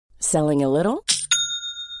Selling a little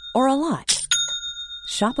or a lot?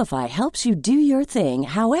 Shopify helps you do your thing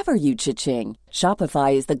however you cha-ching.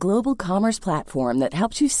 Shopify is the global commerce platform that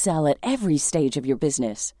helps you sell at every stage of your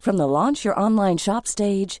business. From the launch your online shop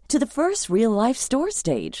stage to the first real-life store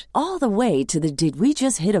stage, all the way to the did we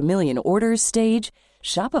just hit a million orders stage.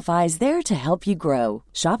 Shopify is there to help you grow.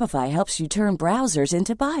 Shopify helps you turn browsers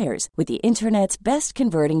into buyers with the internet's best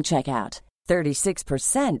converting checkout.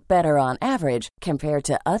 36% better on average compared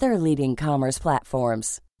to other leading commerce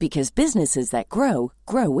platforms. Because businesses that grow,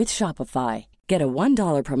 grow with Shopify. Get a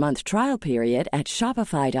 $1 per month trial period at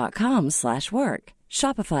shopify.com/work.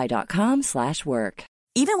 Shopify.com/work.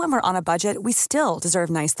 Even when we're on a budget, we still deserve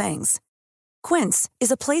nice things. Quince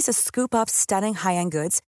is a place to scoop up stunning high-end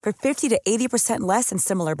goods for 50 to 80% less than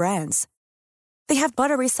similar brands. They have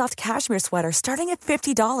buttery soft cashmere sweaters starting at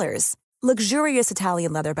 $50, luxurious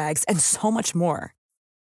Italian leather bags, and so much more.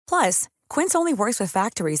 Plus, Quince only works with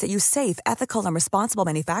factories that use safe, ethical, and responsible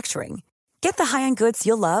manufacturing. Get the high-end goods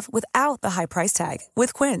you'll love without the high price tag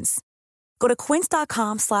with Quince. Go to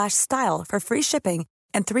quince.com/style for free shipping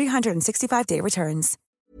and 365-day returns.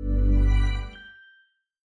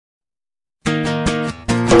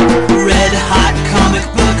 Red hot comic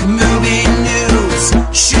book movie news,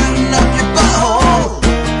 shooting up your butthole.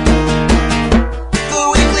 The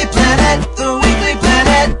Weekly Planet, the Weekly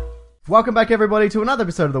Planet. Welcome back, everybody, to another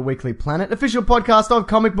episode of the Weekly Planet, official podcast of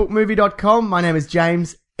comicbookmovie.com. My name is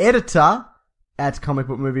James, editor at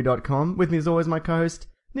comicbookmovie.com. With me, as always, my co-host,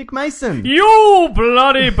 Nick Mason. You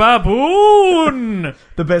bloody baboon!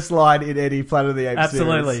 The best line in any Planet of the Apes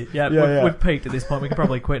Absolutely. series. Yeah, we've peaked at this point. We can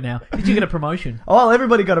probably quit now. Did you get a promotion? Oh, well,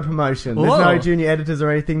 everybody got a promotion. There's Whoa. no junior editors or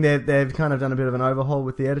anything. They've kind of done a bit of an overhaul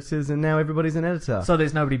with the editors, and now everybody's an editor. So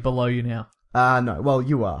there's nobody below you now? No. Well,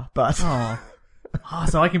 you are, but... Oh,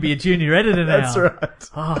 so I can be a junior editor now. That's right.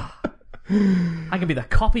 Oh, I can be the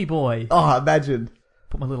copy boy. Oh, imagine.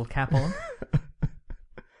 Put my little cap on.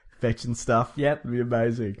 Fetching stuff. Yep. It'd be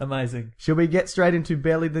amazing. Amazing. Shall we get straight into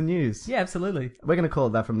Barely the News? Yeah, absolutely. We're going to call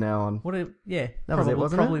it that from now on. Yeah. That was it,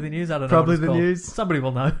 wasn't it? Probably the news. I don't know. Probably what it's the called. news. Somebody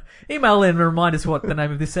will know. Email in and remind us what the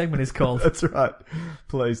name of this segment is called. That's right.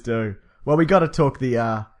 Please do. Well, we got to talk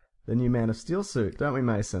the new Man of Steel suit, don't we,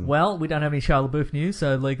 Mason? Well, we don't have any Shia LaBeouf news,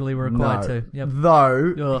 so legally we're required to. Yep.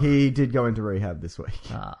 Though, Ugh. he did go into rehab this week,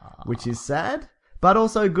 which is sad, but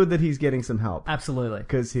also good that he's getting some help. Absolutely.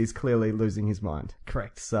 Because he's clearly losing his mind.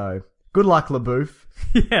 Correct. So, good luck, LaBeouf.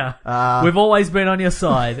 Yeah. We've always been on your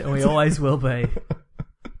side, and we always will be.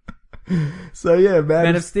 So, yeah,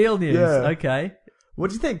 Man of Steel news. Yeah. Okay. What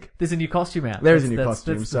do you think? There's a new costume out. There is a new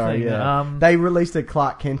costume, that's the sorry, thing. yeah. They released a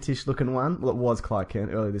Clark Kentish looking one. Well, it was Clark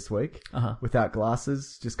Kent earlier this week. Without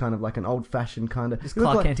glasses, just kind of like an old-fashioned kind of... Just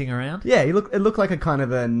Clark Kenting around? Yeah, it looked like a kind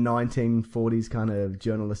of a 1940s kind of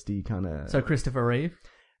journalisty kind of... So Christopher Reeve?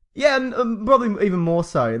 Yeah, and probably even more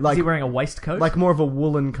so. Like, is he wearing a waistcoat? Like more of a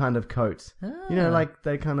woolen kind of coat. You know, like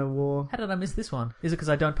they kind of wore... How did I miss this one? Is it because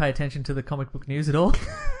I don't pay attention to the comic book news at all?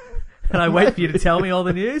 And I wait for you to tell me all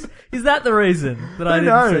the news? Is that the reason that I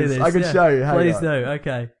didn't see this? I can show you. Please do.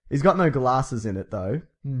 Okay. He's got no glasses in it, though.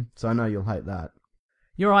 So I know you'll hate that.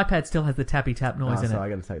 Your iPad still has the tappy tap noise in it. So I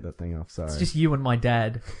got to take that thing off, sorry. It's just you and my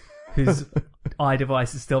dad, whose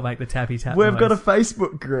iDevices still make the tappy tap We've noise. got a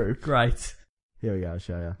Facebook group. Great. Here we go, I'll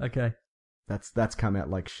show you. Okay. That's come out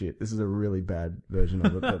like shit. This is a really bad version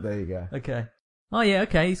of it, but there you go. Okay. Oh, yeah,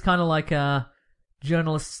 okay. He's kind of like a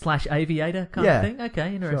journalist/aviator kind of thing.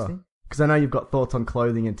 Okay, interesting. Sure. Because I know you've got thoughts on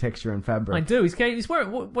clothing and texture and fabric. I do. He's wearing...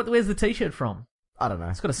 Where's the t-shirt from? I don't know.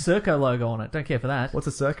 It's got a Serco logo on it. Don't care for that. What's a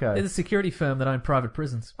Serco? It's a security firm that own private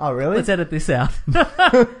prisons. Oh, really? Let's edit this out.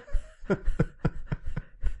 I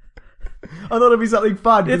thought it'd be something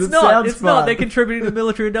fun. It's not. It's not. They're contributing to the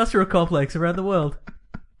military-industrial complex around the world.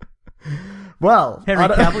 Well, Henry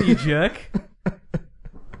Cavill, you jerk.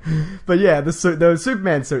 But yeah, the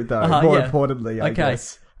Superman suit, though. More importantly, I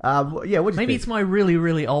guess. Yeah, what do you think? Maybe it's my really,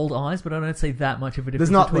 really old eyes, but I don't see that much of a difference.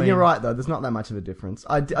 You're right, though. There's not that much of a difference.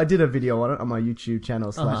 I did a video on it on my YouTube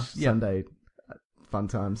channel /Sunday Fun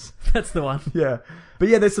Times. That's the one. Yeah. But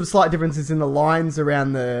yeah, there's some slight differences in the lines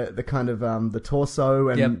around the kind of the torso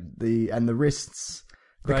and the wrists.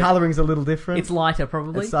 The colouring's a little different. It's lighter,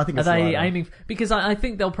 probably. I think it's Are they lighter. aiming... Because I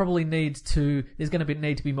think they'll probably need to... There's going to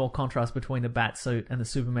need to be more contrast between the Bat suit and the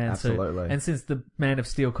Superman suit. Absolutely. And since the Man of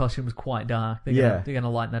Steel costume was quite dark, they're going to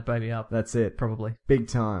lighten that baby up. That's it. Probably. Big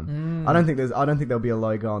time. I don't think there'll be a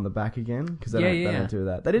logo on the back again, because they don't do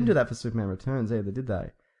that. They didn't do that for Superman Returns either, did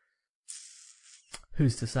they?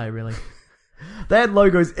 Who's to say, really? They had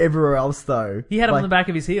logos everywhere else, though. He had them on the back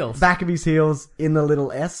of his heels. Back of his heels, in the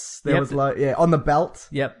little S. There was on the belt.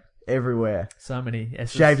 Yep. everywhere. So many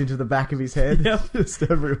S's. Shaved into the back of his head. Yep. Just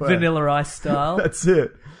everywhere. Vanilla Ice style. That's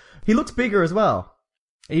it. He looks bigger as well.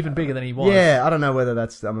 Even bigger than he was. Yeah, I don't know whether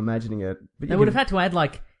I'm imagining it. But They would have had to add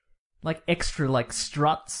like extra like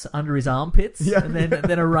struts under his armpits, and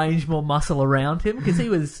then arrange more muscle around him because he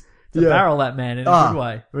was to barrel that man in a good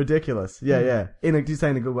way. Ridiculous. Yeah. Did you say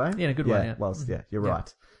in a good way? Yeah, in a good way. Yeah. Well, you're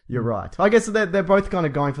right. You're right. I guess they're both kind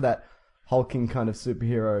of going for that hulking kind of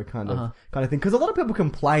superhero kind of thing. Because a lot of people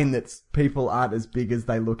complain that people aren't as big as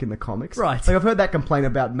they look in the comics. Right. Like I've heard that complaint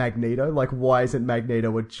about Magneto. Like, why isn't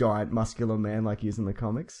Magneto a giant muscular man like he is in the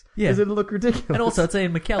comics? Yeah. Does it look ridiculous? And also it's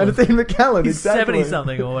Ian McKellen. And it's Ian McKellen. He's exactly.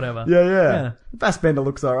 70-something or whatever. Yeah. Fassbender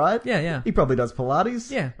looks alright. Yeah. He probably does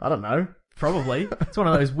Pilates. Yeah. I don't know. Probably. It's one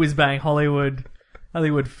of those whiz-bang Hollywood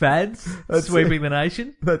fads sweeping the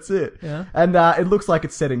nation. That's it. Yeah. And it looks like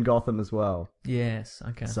it's set in Gotham as well. Yes,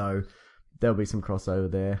 okay. So there'll be some crossover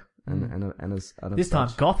there. And this time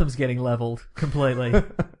Gotham's getting leveled completely.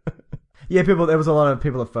 Yeah, there was a lot of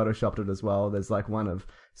people that photoshopped it as well. There's like one of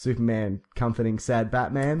Superman comforting sad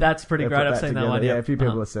Batman. That's pretty great. I've seen that one. Yeah, a few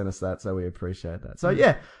people have sent us that, so we appreciate that. So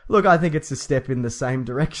yeah, look, I think it's a step in the same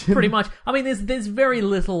direction. Pretty much. I mean, there's very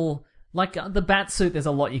little. Like the bat suit, there's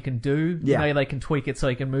a lot you can do. Yeah. You know, they can tweak it so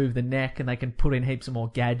you can move the neck, and they can put in heaps of more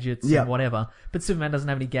gadgets and whatever. But Superman doesn't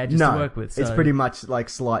have any gadgets to work with. So. It's pretty much like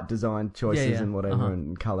slight design choices and whatever,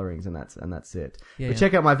 and colorings, and that's it. But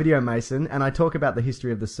check out my video, Mason, and I talk about the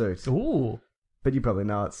history of the suit. Ooh. But you probably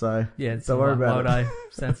know it, so don't worry about it.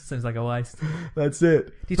 Seems like a waste. That's it.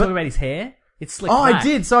 Do you talk about his hair? It's slick back. I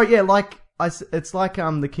did. Sorry, yeah, it's like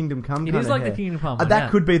the Kingdom Come. It is like the Kingdom Come.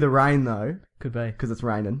 That could be the rain though. Could be because it's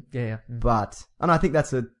raining. Yeah. But I think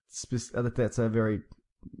that's a very.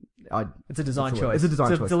 It's a design choice. It's a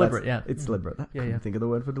design choice. Deliberate. It's deliberate. Think of the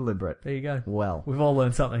word for deliberate. There you go. Well, we've all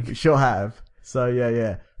learned something. We sure have. So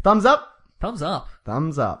yeah. Thumbs up. Thumbs up.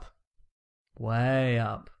 Thumbs up. Way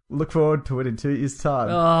up. Look forward to it in 2 years' time.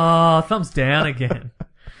 Oh, thumbs down again.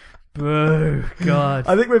 Boo, God.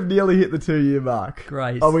 I think we've nearly hit the 2-year mark.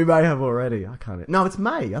 Great. Oh, we may have already. I can't. No, it's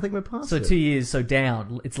May. I think we're past it. So 2 years, so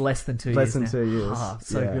down. It's less than 2 years. Less than 2 years. Ah,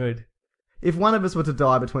 so good. If one of us were to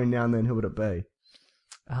die between now and then, who would it be?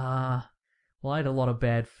 Well, I ate a lot of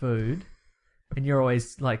bad food, and you're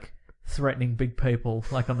always like threatening big people,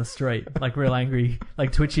 like on the street, like real angry,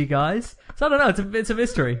 like twitchy guys. So I don't know. It's a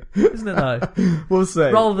mystery, isn't it? Though we'll see.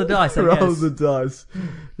 Roll of the dice. I guess. Roll of the dice.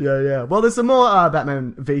 Yeah. Well, there's some more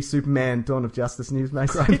Batman v Superman: Dawn of Justice news,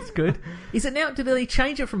 Mason. Great, it's good. Is it now? Did they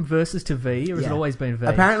change it from versus to V, or has it always been V?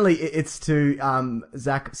 Apparently, it's to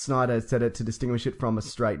Zack Snyder said it to distinguish it from a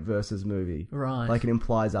straight versus movie. Right. Like it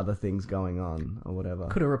implies other things going on or whatever.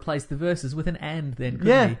 Could have replaced the versus with an and then,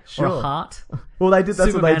 couldn't he? Sure. Or a heart. Well, they did.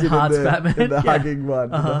 That's Superman what they did hearts in the, Batman. in the hugging one,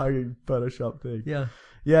 the hugging Photoshop thing.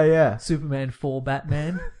 Yeah. Superman for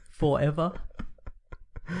Batman forever.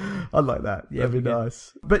 I'd like that. Yeah, that'd be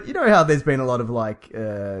nice. But you know how there's been a lot of like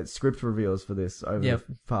script reveals for this over the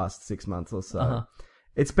past 6 months or so.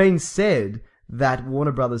 It's been said that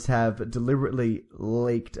Warner Brothers have deliberately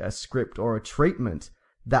leaked a script or a treatment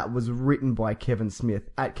that was written by Kevin Smith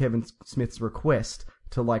at Kevin Smith's request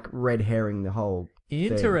to like red herring the whole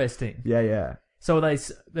Interesting. thing. Yeah. So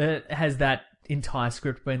has that entire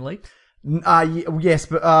script been leaked? Yes,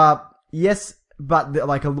 but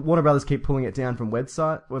like Warner Brothers keep pulling it down from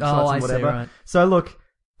websites and whatever. See, right. So look,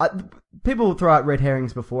 people throw out red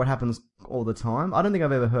herrings before. It happens all the time. I don't think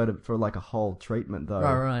I've ever heard it for like a whole treatment though.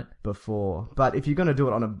 Right. Before, but if you're going to do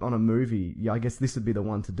it on a movie, I guess this would be the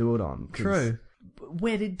one to do it on. True.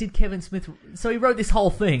 Where did Kevin Smith? So he wrote this whole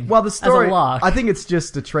thing. Well, the story. As a lark. I think it's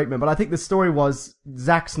just a treatment, but I think the story was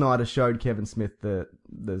Zack Snyder showed Kevin Smith the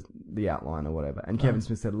outline or whatever, and Kevin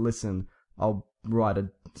Smith said, "Listen, I'll write a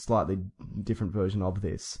slightly different version of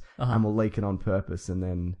this, and we'll leak it on purpose, and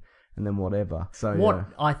then whatever." So what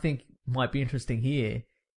I think might be interesting here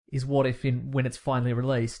is what if when it's finally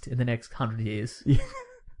released in the next 100 years,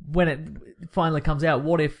 when it finally comes out,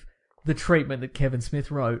 what if the treatment that Kevin Smith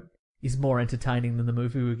wrote is more entertaining than the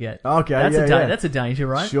movie we get? Okay, that's a danger,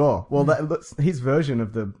 right? Sure. Well, his version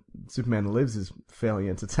of the Superman That Lives is fairly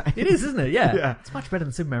entertaining. It is, isn't it? Yeah. Yeah. It's much better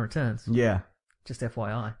than Superman Returns. Yeah. Just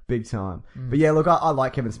FYI. Big time. But yeah, look, I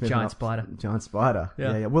like Kevin Smith. Giant spider. Giant spider.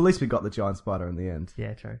 Yeah. Well, at least we got the giant spider in the end.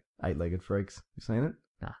 Yeah, true. 8-legged freaks. You seen it?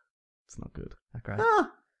 Nah. It's not good. Not great.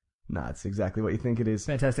 Nah, it's exactly what you think it is.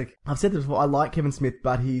 Fantastic. I've said this before. I like Kevin Smith,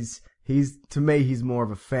 but he's to me, he's more of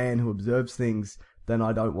a fan who observes things than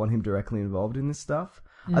I don't want him directly involved in this stuff.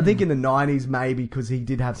 I think in the 90s, maybe, because he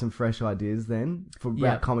did have some fresh ideas then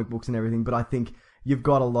about comic books and everything, but I think you've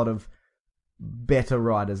got a lot of better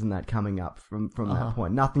writers than that coming up from that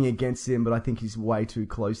point. Nothing against him, but I think he's way too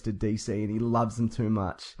close to DC and he loves them too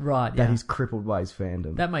much. Right, that he's crippled by his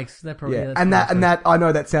fandom. That probably and that I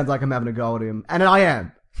know that sounds like I'm having a go at him, and I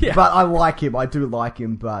am. Yeah. But I like him. I do like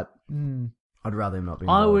him, but I'd rather him not be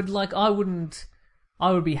involved.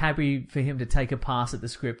 I would be happy for him to take a pass at the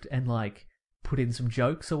script and like put in some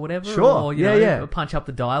jokes or whatever. Sure. Or, you know, punch up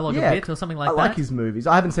the dialogue a bit or something like that. I like his movies.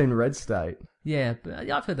 I haven't seen Red State. Yeah, but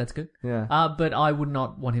I've heard that's good. Yeah. But I would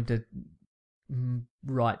not want him to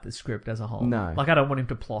write the script as a whole. No. Like, I don't want him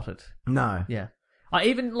to plot it. No. Yeah. I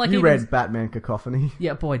even like you read Batman Cacophony.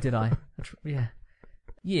 Yeah, boy, did I. Yeah.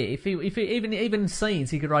 Yeah, if even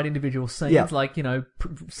scenes, he could write individual scenes, like, you know,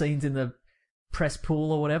 scenes in the press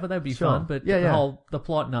pool or whatever. That'd be fun. But the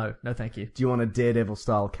plot, no, thank you. Do you want a Daredevil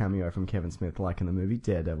style cameo from Kevin Smith, like in the movie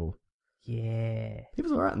Daredevil? Yeah, he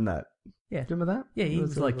was alright in that. Yeah, do you remember that? Yeah, he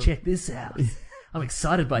was like, check this out. I'm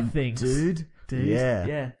excited by things, dude.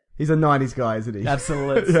 Yeah. He's a 90s guy, isn't he?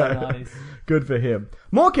 Absolutely, so 90s. Good for him.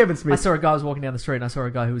 More Kevin Smith. I saw a guy was walking down the street and I saw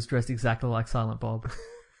a guy who was dressed exactly like Silent Bob.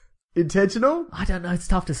 Intentional? I don't know. It's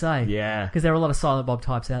tough to say. Yeah. Because there are a lot of Silent Bob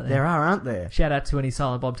types out there. There are, aren't there? Shout out to any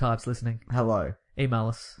Silent Bob types listening. Hello. Email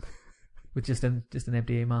us with just an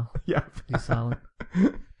empty email. Yep. He's silent.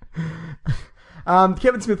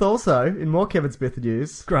 Kevin Smith also, in more Kevin Smith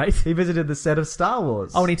news. Great. He visited the set of Star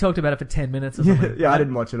Wars. Oh, and he talked about it for 10 minutes or something. Yeah, I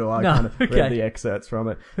didn't watch it all. I kind of read the excerpts from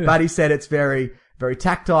it. But he said it's very, very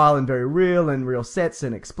tactile and very real, and real sets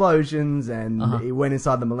and explosions, and he went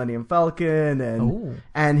inside the Millennium Falcon,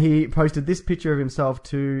 and he posted this picture of himself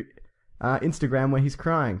to Instagram where he's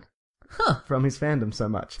crying. From his fandom so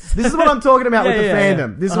much. This is what I'm talking about with the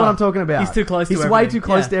fandom. This is what I'm talking about. He's too close to everything. He's way too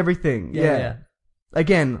close to everything. Yeah.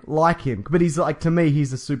 Again, like him. But he's like, to me,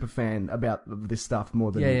 he's a super fan about this stuff more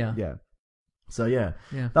than... Yeah. So, yeah.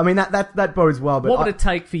 I mean, that bodes well, but... What would it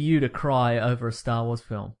take for you to cry over a Star Wars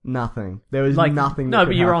film? Nothing. There was nothing that No,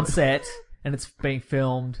 could but you're happen. on set, and it's being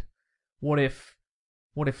filmed. What if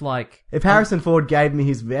like... If Harrison Ford gave me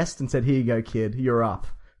his vest and said, here you go, kid, you're up.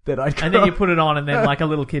 Then I'd cry. And then you put it on, and then like a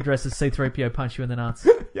little kid dressed as C-3PO punch you in the nuts.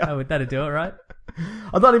 That'd do it, right?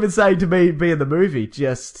 I'm not even saying to be in the movie,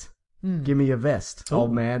 just... Give me your vest,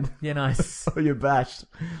 old man. Yeah, nice. Oh, you're bashed.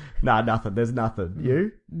 Nah, nothing. There's nothing.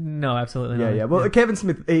 You? No, absolutely not. Yeah. Well, Kevin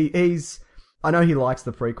Smith, he's... I know he likes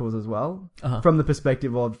the prequels as well. From the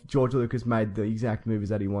perspective of George Lucas made the exact movies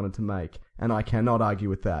that he wanted to make. And I cannot argue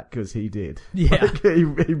with that, because he did. Yeah. Like,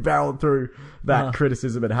 he barreled through that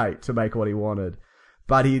criticism and hate to make what he wanted.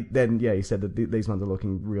 But he said that these ones are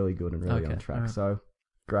looking really good and really on track. Right. So,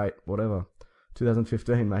 great. Whatever.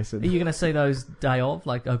 2015, Mason. Are you going to see those day of,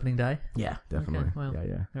 like opening day? Yeah, definitely. Okay, well,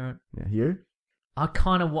 yeah. All right. Yeah, you?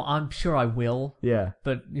 I'm sure I will. Yeah.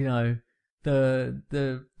 But, you know,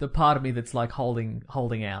 the part of me that's like holding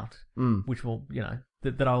out, which will, you know,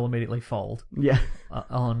 that I will immediately fold. Yeah.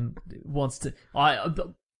 Wants to...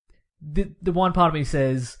 The one part of me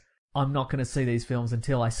says... I'm not going to see these films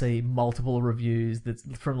until I see multiple reviews that's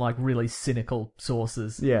from like really cynical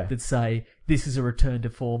sources that say this is a return to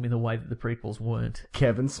form in the way that the prequels weren't.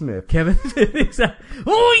 Kevin Smith.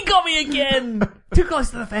 Oh, he got me again! Too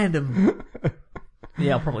close to the fandom.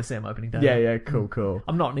 Yeah, I'll probably see him opening day. Yeah, cool.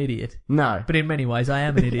 I'm not an idiot. No. But in many ways, I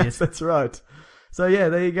am an idiot. Yes, that's right. So yeah,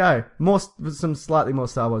 there you go. Some slightly more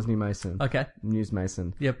Star Wars news,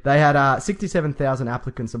 Mason. Yep. They had 67,000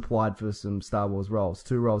 applicants applied for some Star Wars roles,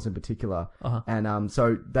 2 roles in particular, and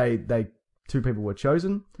so they 2 people were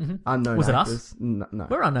chosen. Unknown Was actors. it us? No,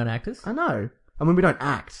 we're unknown actors. I know. I mean, we don't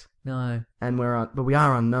act. No. And but we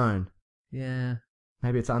are unknown. Yeah.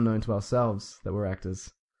 Maybe it's unknown to ourselves that we're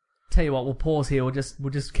actors. Tell you what, we'll pause here. We'll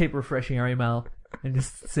just keep refreshing our email and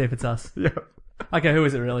just see if it's us. Yeah. Okay, who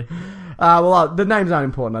is it really? The names aren't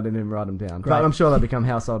important. I didn't even write them down. Great. But I'm sure they'll become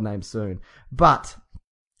household names soon. But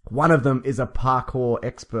one of them is a parkour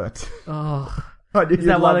expert. Oh. Is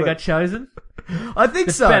that why they got chosen? I think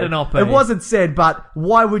so. Better not be. It wasn't said, but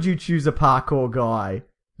why would you choose a parkour guy?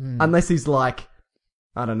 Unless he's like,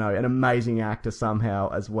 I don't know, an amazing actor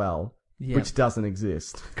somehow as well. Yep. Which doesn't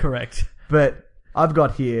exist. Correct. But I've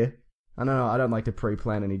got here... I don't like to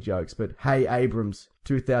pre-plan any jokes, but Hey Abrams,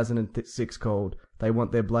 2006 called, they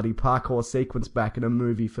want their bloody parkour sequence back in a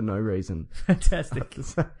movie for no reason. Fantastic.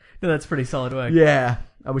 No, that's pretty solid work. Yeah.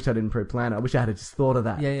 I wish I didn't pre-plan it. I wish I had just thought of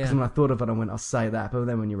that. Yeah. Because when I thought of it, I went, I'll say that. But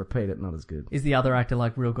then when you repeat it, not as good. Is the other actor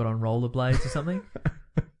like real good on rollerblades or something?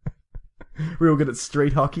 Real good at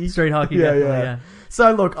street hockey. Street hockey, definitely, yeah.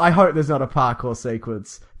 So look, I hope there's not a parkour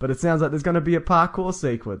sequence, but it sounds like there's going to be a parkour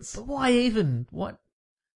sequence. But why even? What?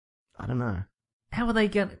 I don't know. How are they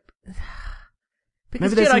going to...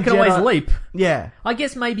 Because Maybe there's Jedi some can always leap. Yeah. I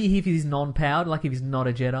guess maybe if he's non-powered, like if he's not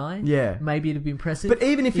a Jedi, Yeah. maybe it'd be impressive. But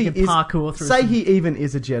even if he can is, parkour through say some- he even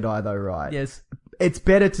is a Jedi though, right? Yes. It's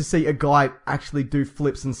better to see a guy actually do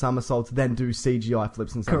flips and somersaults than do CGI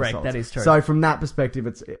flips and somersaults. Correct, that is true. So from that perspective,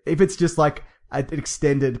 if it's just like an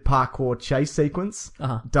extended parkour chase sequence,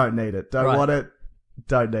 don't need it. Don't want it.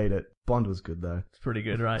 Don't need it. Bond was good though. It's pretty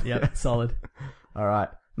good, right? Yeah, solid. All right.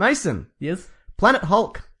 Mason. Yes? Planet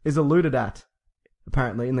Hulk is alluded at,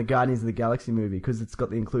 apparently, in the Guardians of the Galaxy movie because it's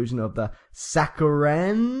got the inclusion of the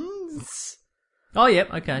Saccharans, Oh,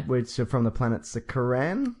 yep, okay. which are from the planet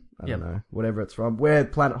Saccharan. I Yep. don't know, whatever it's from, where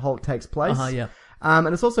Planet Hulk takes place. Yeah. And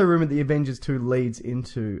it's also rumored the Avengers 2 leads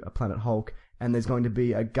into a Planet Hulk, and there's going to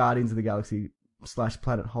be a Guardians of the Galaxy /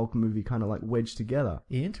 Planet Hulk movie kind of like wedged together.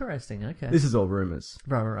 Interesting, okay. This is all rumors.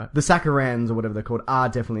 Right. The Sacharans, or whatever they're called, are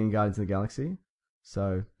definitely in Guardians of the Galaxy.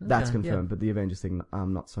 So that's Okay, confirmed, yeah. but the Avengers thing,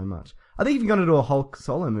 not so much. I think if you're going to do a Hulk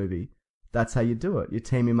solo movie, that's how you do it. You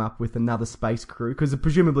team him up with another space crew, because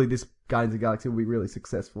presumably this Guardians of the Galaxy will be really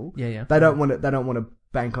successful. Yeah. They don't want to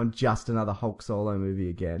bank on just another Hulk solo movie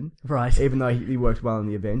again. Right. Even though he worked well in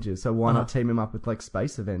the Avengers, so why not team him up with like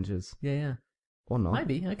Space Avengers? Yeah. Or not?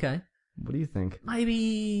 Maybe, okay. What do you think?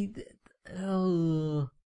 Maybe...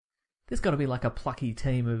 there's got to be like a plucky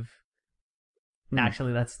team of...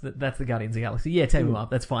 Actually, that's the Guardians of the Galaxy. Yeah, team them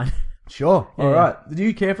up. That's fine. Sure. Yeah, All yeah. right. Do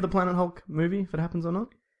you care for the Planet Hulk movie if it happens or not?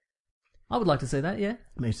 I would like to see that, yeah.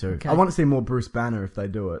 Me too. Okay. I want to see more Bruce Banner if they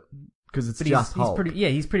do it, because it's But just he's Hulk.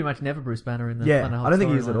 he's pretty much never Bruce Banner in the Yeah, Planet Hulk I don't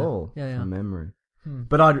think he is storyline. at all. Yeah. From memory.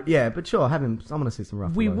 But sure, have him. I want to see some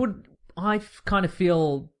rough. Kind of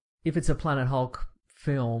feel if it's a Planet Hulk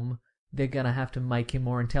film, they're gonna have to make him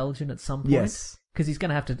more intelligent at some point. Yes. Because he's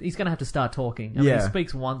gonna have to start talking. I mean, he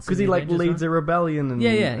speaks once. Because in he the like Avengers, leads right? a rebellion and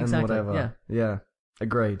exactly. and whatever. Yeah.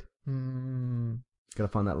 Agreed. Got to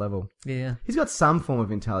find that level. Yeah. He's got some form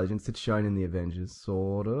of intelligence that's shown in the Avengers,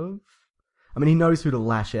 sort of. I mean, he knows who to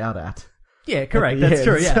lash out at. Yeah, correct. At the That's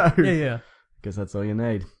true. end, Yeah. so- Yeah. Guess that's all you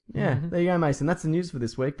need. Yeah, there you go, Mason. That's the news for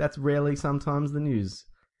this week. That's rarely sometimes the news.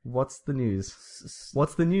 What's the news?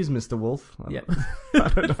 What's the news, Mr. Wolf? Yeah. I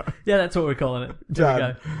don't know. Yeah, that's what we're calling it. There we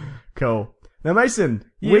Done. go. Cool. Now, Mason,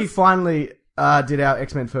 Yes. we finally did our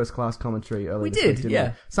X-Men First Class commentary earlier. We this did, week, didn't yeah.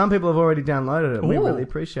 we? Some people have already downloaded it. And we Ooh. really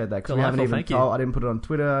appreciate that because we haven't Delightful, even thank you. told. I didn't put it on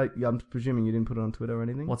Twitter. I'm presuming you didn't put it on Twitter or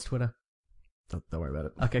anything. What's Twitter? Don't worry about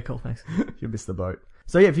it. Okay, cool. Thanks. You missed the boat.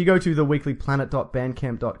 So yeah, if you go to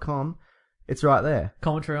theweeklyplanet.bandcamp.com, it's right there.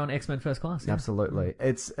 Commentary on X-Men First Class. Yeah. Absolutely.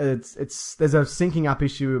 It's there's a syncing up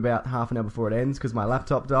issue about half an hour before it ends because my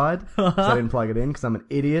laptop died, so I didn't plug it in because I'm an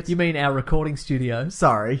idiot. You mean our recording studio?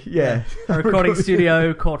 Sorry, yeah. Our recording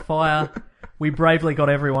studio caught fire. We bravely got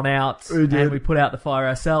everyone out, We did. and we put out the fire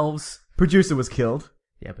ourselves. Producer was killed.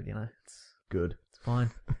 Yeah, but it's Good.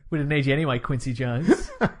 fine. We didn't need you anyway, Quincy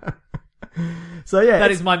Jones. So yeah, That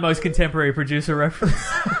is my most contemporary producer reference.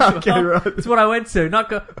 okay, right. It's what I went to.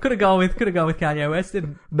 Could have gone with Kanye West,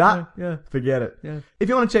 didn't? Nah, Yeah. forget it. Yeah. If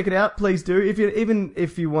you want to check it out, please do. If you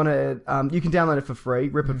want to, you can download it for free,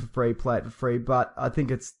 rip it for free, play it for free. But I think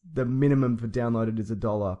it's the minimum for downloaded is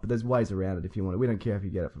 $1. But there's ways around it if you want it. We don't care if you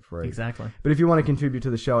get it for free. Exactly. But if you want to contribute to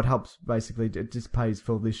the show, it helps. Basically, it just pays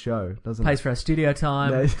for this show, doesn't Pays it? for our studio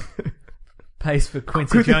time. Yeah. Pays for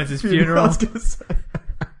Quincy Jones's funeral. I was gonna say.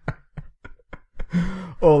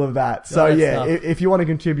 All of that. So that yeah, stuff. if you want to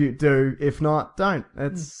contribute, do. If not, don't.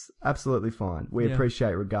 It's absolutely fine. We Yeah.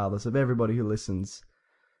 appreciate regardless of everybody who listens,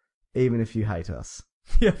 even if you hate us.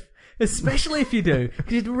 Yeah, especially if you do,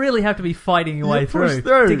 because you really have to be fighting your way You push through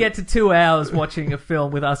through. to get to 2 hours watching a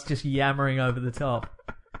film with us just yammering over the top.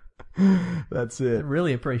 That's I it.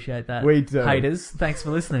 really appreciate that. We do. Haters, thanks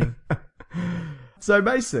for listening. So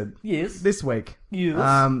Mason, Yes. this week, Yes.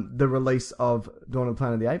 the release of Dawn of the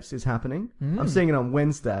Planet of the Apes is happening. I'm seeing it on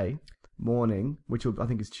Wednesday morning, which I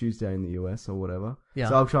think is Tuesday in the US or whatever. Yeah.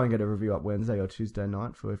 So I'll try and get a review up Wednesday or Tuesday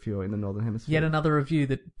night for if you're in the Northern Hemisphere. Yet another review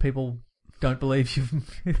that people don't believe you've...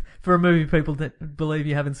 for a movie people that believe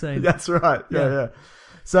you haven't seen. That's right. Yeah. Yeah.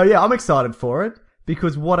 So yeah, I'm excited for it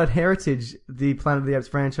because what a heritage the Planet of the Apes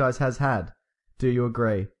franchise has had. Do you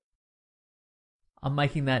agree? I'm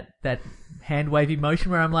making that hand wavy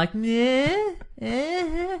motion where I'm like, yeah,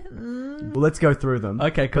 Well, let's go through them.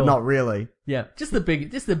 Okay, cool. But not really. yeah, just the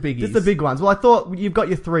biggies. Just the big ones. Well, I thought you've got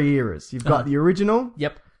your 3 eras. You've got the original.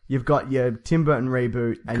 Yep. You've got your Tim Burton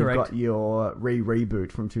reboot, and Correct. you've got your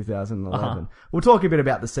reboot from 2011. We'll talk a bit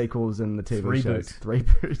about the sequels and the TV shows,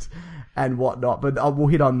 reboot, and whatnot. But we'll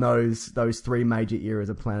hit on those 3 major eras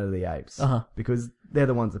of Planet of the Apes because they're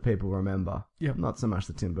the ones that people remember. Yep. Not so much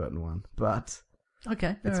the Tim Burton one, but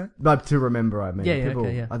Okay, all right. But to remember, I mean. Yeah, People,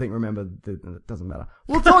 okay, yeah. I think it doesn't matter.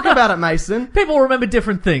 We'll talk about it, Mason. People remember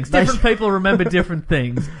different things. Different people remember different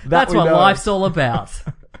things. That's what life's all about.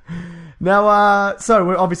 Now, so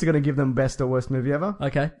we're obviously going to give them best or worst movie ever.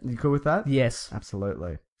 Okay. You cool with that? Yes.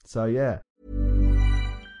 Absolutely. So, yeah.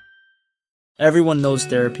 Everyone knows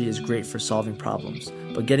therapy is great for solving problems,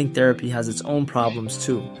 but getting therapy has its own problems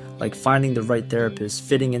too, like finding the right therapist,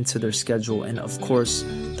 fitting into their schedule, and of course,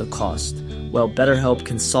 the cost. Well, BetterHelp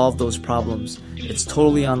can solve those problems. It's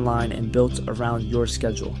totally online and built around your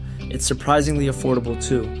schedule. It's surprisingly affordable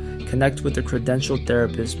too. Connect with a credentialed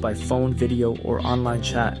therapist by phone, video, or online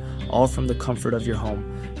chat, all from the comfort of your home.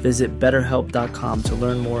 Visit BetterHelp.com to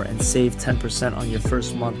learn more and save 10% on your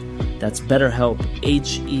first month. That's BetterHelp,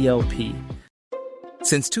 H-E-L-P.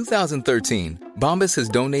 Since 2013, Bombas has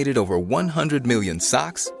donated over 100 million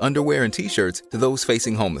socks, underwear, and T-shirts to those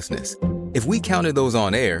facing homelessness. If we counted those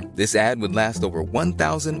on air, this ad would last over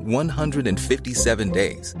 1,157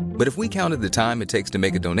 days. But if we counted the time it takes to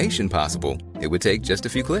make a donation possible, it would take just a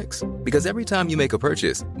few clicks. Because every time you make a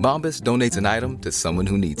purchase, Bombas donates an item to someone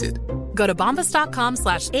who needs it. Go to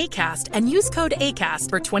bombas.com/ACAST and use code ACAST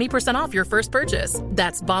for 20% off your first purchase.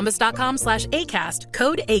 That's bombas.com/ACAST,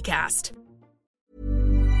 code ACAST.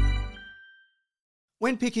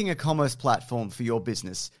 When picking a commerce platform for your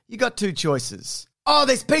business, you got two choices. Oh,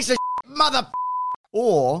 this piece of mother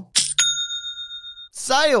or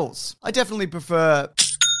sales. I definitely prefer,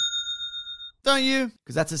 don't you?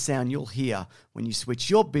 Because that's a sound you'll hear when you switch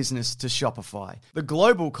your business to Shopify, the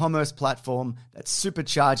global commerce platform that's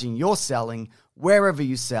supercharging your selling wherever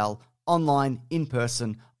you sell, online, in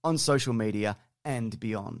person, on social media, and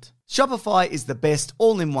beyond. Shopify is the best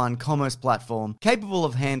all-in-one commerce platform capable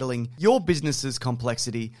of handling your business's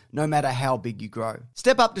complexity no matter how big you grow.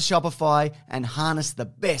 Step up to Shopify and harness the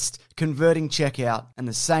best converting checkout and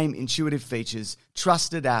the same intuitive features,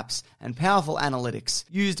 trusted apps, and powerful analytics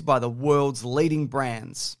used by the world's leading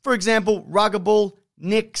brands. For example, Ruggable,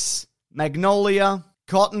 Nix, Magnolia,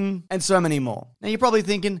 Cotton, and so many more. Now you're probably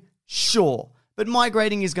thinking, sure, but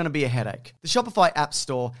migrating is going to be a headache. The Shopify App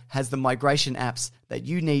Store has the migration apps that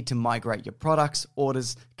you need to migrate your products,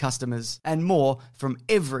 orders, customers, and more from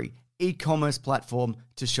every e-commerce platform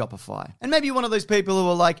to Shopify. And maybe you're one of those people who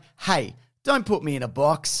are like, hey, don't put me in a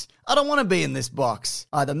box. I don't want to be in this box,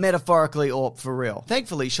 either metaphorically or for real.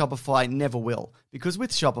 Thankfully, Shopify never will, because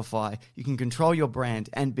with Shopify, you can control your brand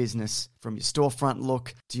and business from your storefront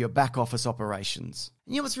look to your back office operations.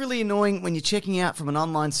 And you know what's really annoying when you're checking out from an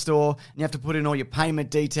online store and you have to put in all your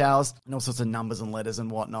payment details and all sorts of numbers and letters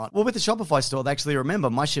and whatnot? Well, with the Shopify store, they actually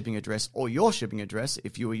remember my shipping address or your shipping address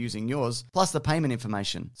if you were using yours, plus the payment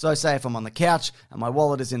information. So say if I'm on the couch and my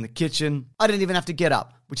wallet is in the kitchen, I don't even have to get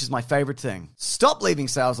up, which is my favorite thing. Stop leaving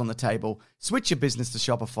sales on the table, switch your business to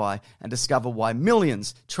Shopify, and discover why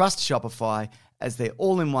millions trust Shopify as their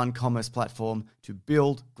all-in-one commerce platform to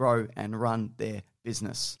build, grow, and run their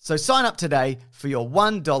business. So sign up today for your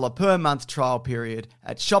 $1 per month trial period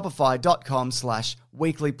at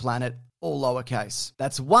shopify.com/weeklyplanet, all lowercase.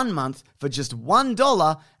 That's 1 month for just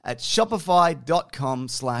 $1 at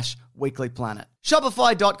shopify.com/weeklyplanet.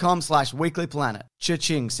 Shopify.com/weeklyplanet.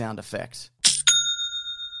 Cha-ching sound effect.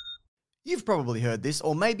 You've probably heard this,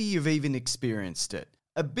 or maybe you've even experienced it.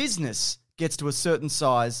 A business gets to a certain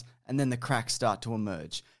size and then the cracks start to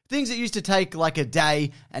emerge. Things that used to take like a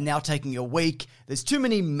day and now taking a week. There's too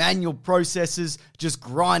many manual processes just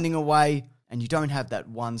grinding away, and you don't have that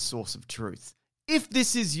one source of truth. If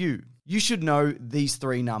this is you, you should know these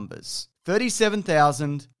three numbers.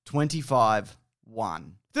 37,000, 25,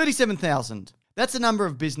 1. 37,000. That's the number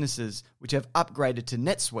of businesses which have upgraded to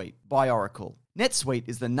NetSuite by Oracle. NetSuite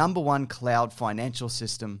is the #1 cloud financial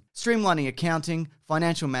system, streamlining accounting,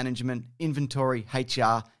 financial management, inventory,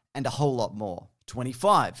 HR, and a whole lot more.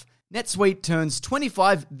 25. NetSuite turns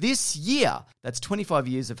 25 this year. That's 25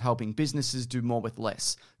 years of helping businesses do more with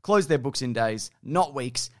less, close their books in days, not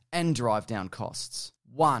weeks, and drive down costs.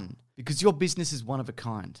 1. Because your business is one of a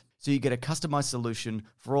kind. So you get a customized solution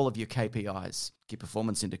for all of your KPIs, key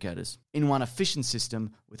performance indicators, in one efficient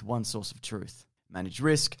system with one source of truth. Manage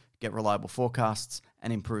risk, get reliable forecasts,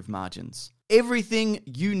 and improve margins. Everything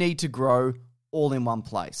you need to grow all in one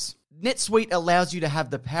place. NetSuite allows you to have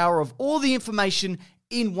the power of all the information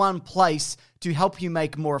in one place to help you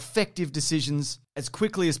make more effective decisions as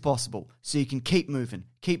quickly as possible so you can keep moving,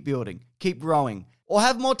 keep building, keep growing, or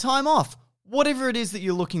have more time off, whatever it is that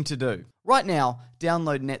you're looking to do. Right now,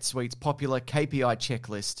 download NetSuite's popular KPI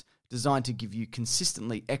checklist designed to give you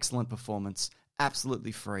consistently excellent performance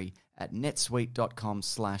absolutely free at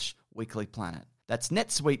netsuite.com/weeklyplanet. That's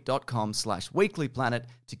netsuite.com/weeklyplanet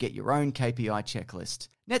to get your own KPI checklist.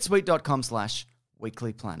 netsuite.com/weeklyplanet.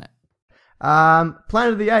 Weekly Planet.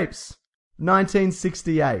 Planet of the Apes,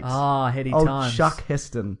 1968. Heady Old times. Chuck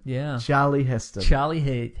Heston. Yeah. Charlie Heston. Charlie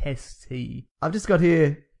Heston. I've just got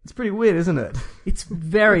here. It's pretty weird, isn't it? It's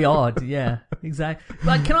very odd. Yeah, exactly.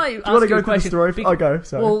 But can I ask you want to you go a question? through the story? Go.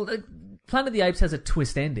 Sorry. Well, Planet of the Apes has a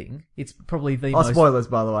twist ending. It's probably the most... spoilers,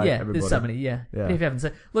 by the way. Yeah, everybody. there's so many. Yeah. If you haven't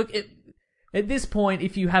seen, look, at this point,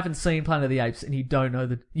 if you haven't seen Planet of the Apes and you don't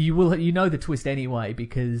know you know the twist anyway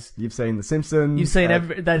because you've seen The Simpsons. You've seen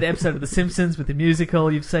that episode of The Simpsons with the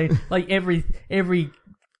musical. You've seen like everything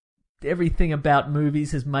about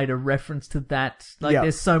movies has made a reference to that. Like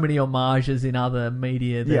there's so many homages in other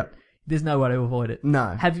media that there's no way to avoid it.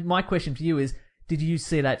 No. My question for you is, did you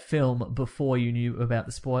see that film before you knew about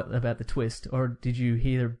the twist, or did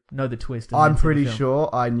you know the twist? I'm pretty sure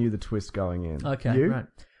I knew the twist going in. Okay, you? right.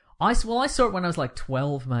 I saw it when I was like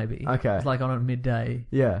 12, maybe. Okay. It was like on a midday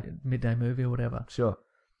movie or whatever. Sure.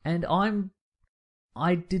 And I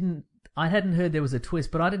hadn't heard there was a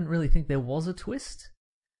twist, but I didn't really think there was a twist.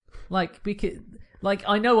 Because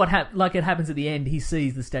I know what it happens at the end. He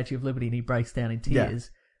sees the Statue of Liberty and he breaks down in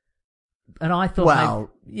tears. Yeah. And I thought,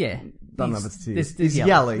 don't know if it's tears. There's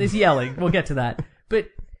yelling. There's yelling. We'll get to that. But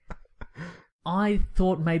I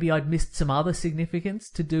thought maybe I'd missed some other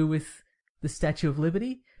significance to do with the Statue of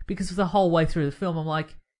Liberty. Because the whole way through the film, I'm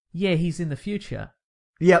like, yeah, he's in the future.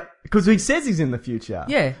 Yep, because he says he's in the future.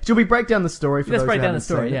 Yeah. Should we break down the story for Let's those break who down the haven't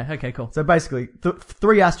story, seen it? yeah. Okay, cool. So basically,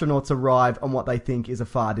 3 astronauts arrive on what they think is a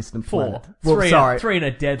far distant planet. 4. Three and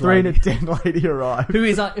a dead lady. 3 and a dead lady arrive. who,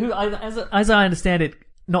 as I understand it,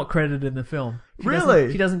 not credited in the film.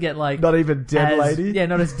 Really? She doesn't get like... Not even dead lady? Yeah,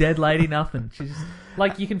 not as dead lady, nothing. She's just...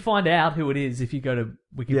 Like, you can find out who it is if you go to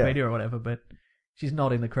Wikipedia or whatever, but she's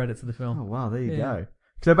not in the credits of the film. Oh, wow, there you go.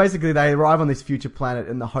 So basically, they arrive on this future planet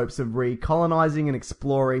in the hopes of recolonizing and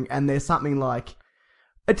exploring, and there's something like...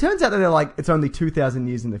 It turns out that they're like, it's only 2,000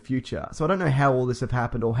 years in the future, so I don't know how all this have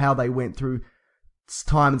happened or how they went through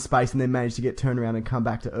time and space and then managed to get turned around and come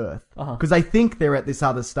back to Earth. Because they think they're at this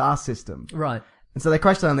other star system. Right. And so they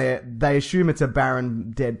crash down there, they assume it's a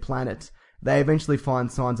barren, dead planet. They eventually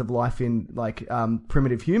find signs of life in, like,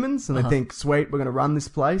 primitive humans, and they think, sweet, we're going to run this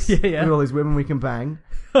place. Yeah. Look at all these women we can bang.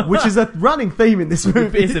 Which is a running theme in this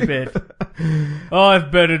movie. It is a bit.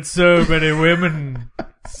 I've betted so many women.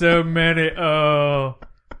 So many.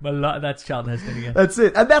 That's Charlton Heston again. That's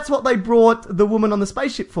it. And that's what they brought the woman on the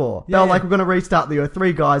spaceship for. They were like, we're going to restart the Earth.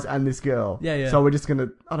 3 guys and this girl. Yeah. So we're just going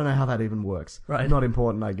to... I don't know how that even works. Right. Not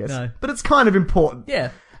important, I guess. No. But it's kind of important.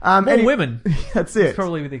 Yeah. More women. That's it. That's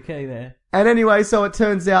probably the key there. And anyway, so it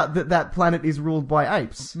turns out that planet is ruled by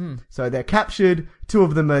apes. So they're captured. 2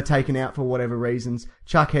 of them are taken out for whatever reasons.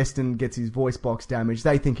 Chuck Heston gets his voice box damaged.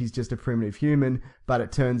 They think he's just a primitive human, but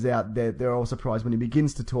it turns out they're all surprised when he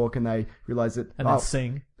begins to talk, and they realize that then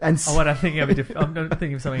sing. And wait, I'm thinking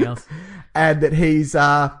of something else. And that he's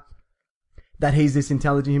this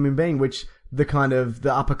intelligent human being, which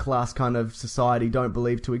the upper class kind of society don't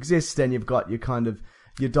believe to exist. And you've got your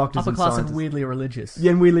doctors upper and class scientists. and weirdly religious.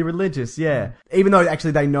 Yeah, and weirdly religious, yeah. Even though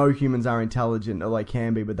actually they know humans are intelligent, or they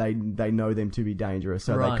can be, but they know them to be dangerous,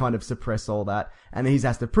 so they kind of suppress all that. And he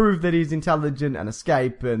has to prove that he's intelligent and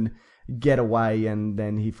escape and get away, and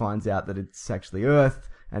then he finds out that it's actually Earth,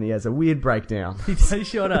 and he has a weird breakdown. He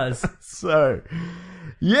sure does. So,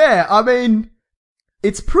 yeah, I mean,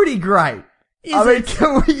 it's pretty great.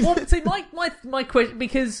 Can we... Well, see, my question,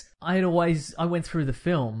 because I went through the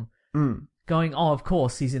film going, oh, of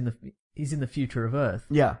course, he's in the future of Earth.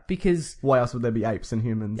 Yeah. Because... Why else would there be apes and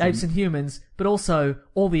humans? Apes and humans, but also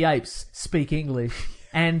all the apes speak English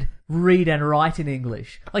and read and write in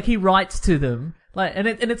English. Like, he writes to them, like, and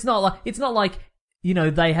it's not like, you know,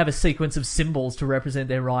 they have a sequence of symbols to represent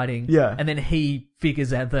their writing. Yeah. And then he figures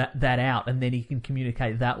that out, and then he can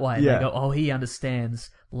communicate that way. And they go, oh, he understands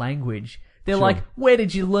language. They're like, where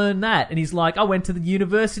did you learn that? And he's like, I went to the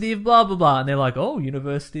University of blah, blah, blah. And they're like, oh,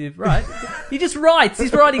 University of... Right. He just writes.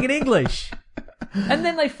 He's writing in English. And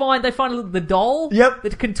then they find the doll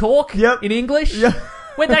that can talk in English. Yep.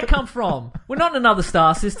 Where'd that come from? We're not in another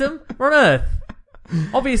star system. We're on Earth.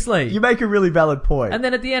 Obviously. You make a really valid point. And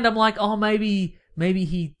then at the end, I'm like, oh, maybe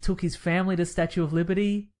he took his family to Statue of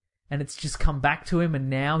Liberty. And it's just come back to him, and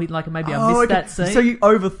now I missed that scene. So you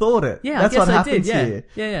overthought it. Yeah, that's I guess what happens I did. here.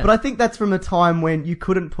 Yeah. But I think that's from a time when you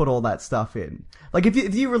couldn't put all that stuff in. Like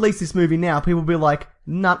if you release this movie now, people will be like,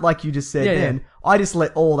 not like you just said then. Yeah. I just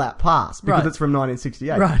let all that pass because it's from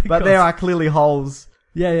 1968. Right, but there are clearly holes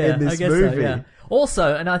in this I guess movie. So, yeah.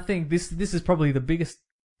 Also, and I think this is probably the biggest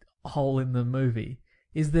hole in the movie,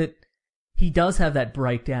 is that he does have that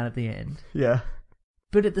breakdown at the end. Yeah.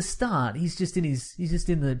 But at the start, he's just in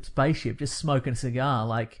the spaceship, just smoking a cigar,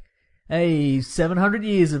 like, hey, 700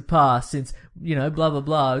 years have passed since, blah, blah,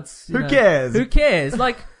 blah. It's, Who cares? Who cares?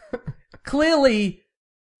 Like, clearly,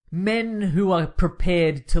 men who are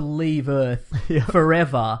prepared to leave Earth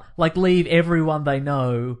forever, like leave everyone they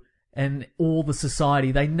know and all the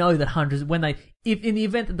society, they know that if in the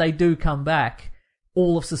event that they do come back,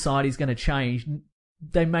 all of society is going to change.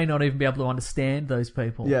 They may not even be able to understand those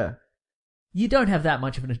people. Yeah. You don't have that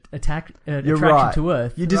much of an attraction right. to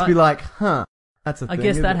Earth. You'd just be like, huh, that's a thing. I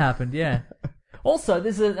guess that happened, yeah. Also,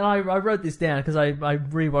 I wrote this down because I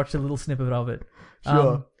rewatched a little snippet of it.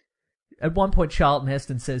 Sure. At one point, Charlton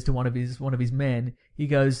Heston says to one of his men, he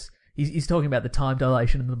goes, he's talking about the time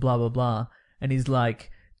dilation and the blah, blah, blah, and he's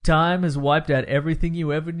like, time has wiped out everything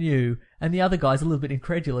you ever knew. And the other guy's a little bit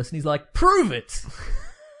incredulous, and he's like, prove it!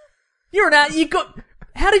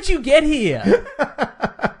 How did you get here?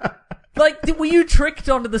 Like, were you tricked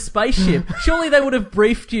onto the spaceship? Surely they would have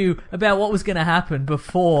briefed you about what was going to happen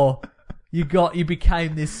before you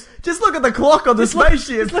became this... Just look at the clock on the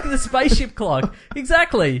spaceship. Just look at the spaceship clock.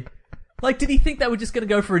 Exactly. Like, did he think they were just going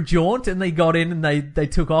to go for a jaunt and they got in and they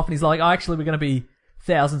took off and he's like, oh, actually, we're going to be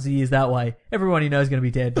thousands of years that way. Everyone you know is going to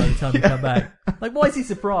be dead by the time you come back. Like, why is he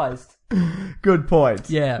surprised? Good point.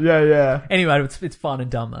 Yeah. Yeah. Anyway, it's fun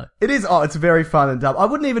and dumb, though. It is. Oh, it's very fun and dumb. I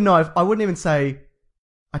wouldn't even say...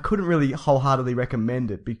 I couldn't really wholeheartedly recommend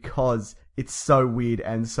it because it's so weird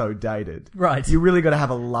and so dated. Right. You really got to have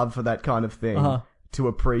a love for that kind of thing to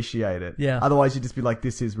appreciate it. Yeah. Otherwise, you'd just be like,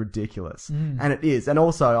 this is ridiculous. And it is. And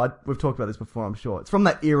also, we've talked about this before, I'm sure. It's from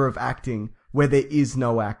that era of acting where there is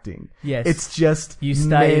no acting. Yes. It's just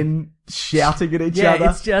men shouting at each other.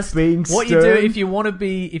 It's just being what stern. you do if you want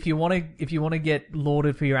to get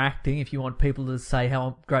lauded for your acting. If you want people to say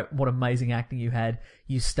how great, what amazing acting you had,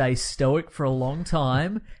 you stay stoic for a long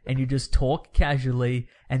time and you just talk casually.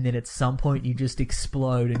 And then at some point you just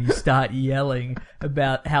explode and you start yelling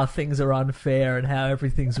about how things are unfair and how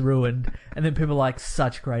everything's ruined. And then people are like,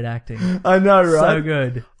 such great acting. I know, right? So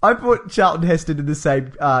good. I put Charlton Heston in the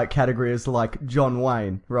same category as like John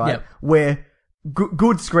Wayne, right? Yep. Where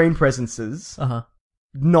good screen presences,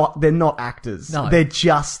 they're not actors. No. They're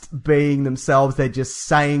just being themselves. They're just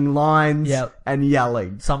saying lines and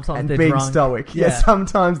yelling. Sometimes and they're being drunk. stoic. Yeah.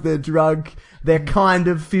 Sometimes they're drunk. They're kind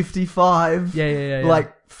of 55. Yeah.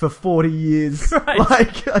 Like for 40 years. Right.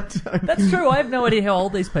 Like, I don't... That's true. I have no idea how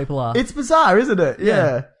old these people are. It's bizarre, isn't it?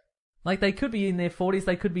 Yeah. Like they could be in their 40s.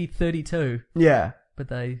 They could be 32. Yeah. But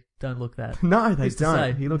they don't look that. No, they Who's to don't.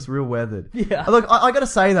 say? He looks real weathered. Yeah. Look, I gotta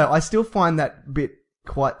say though, I still find that bit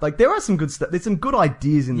quite, like, there are some good stuff. There's some good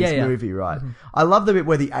ideas in this movie, right? Mm-hmm. I love the bit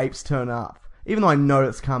where the apes turn up. Even though I know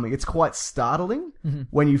it's coming, it's quite startling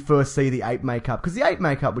when you first see the ape makeup. Because the ape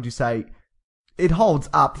makeup, would you say, it holds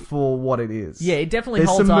up for what it is? Yeah, it definitely There's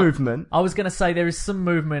holds up. There's some movement. I was gonna say there is some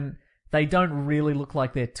movement. They don't really look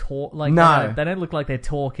like they're No. They don't look like they're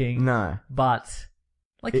talking. No. But...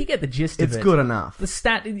 Like, you get the gist of it. It's good enough.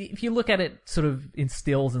 If you look at it sort of in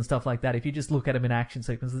stills and stuff like that, if you just look at them in action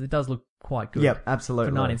sequences, it does look quite good. Yep,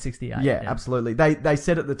 absolutely. For 1968. Yeah, absolutely. They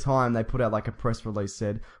said at the time, they put out like a press release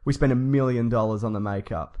said, we spent $1 million on the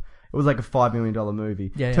makeup. It was like a $5 million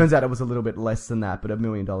movie. Yeah. Turns out it was a little bit less than that, but $1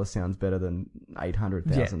 million sounds better than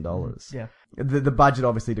 $800,000. Yeah. The budget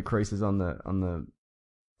obviously decreases on the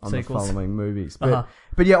Sequels. following movies. But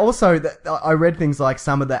yeah, also, I read things like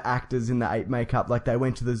some of the actors in the ape makeup, like they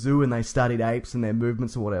went to the zoo and they studied apes and their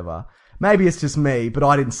movements or whatever. Maybe it's just me, but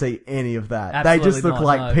I didn't see any of that. Absolutely they just look not,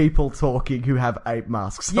 like no. people talking who have ape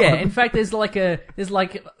masks on. Yeah, in fact, there's like a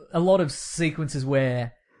lot of sequences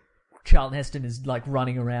where Charlton Heston is like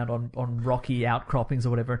running around on rocky outcroppings or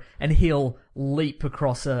whatever, and he'll leap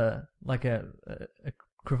across a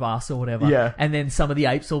crevasse or whatever. Yeah. And then some of the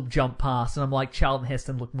apes will jump past, and I'm like, Charlton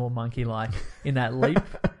Heston looked more monkey-like in that leap.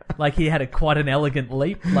 Like he had quite an elegant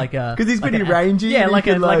leap, like a because he's like pretty rangy. Yeah, like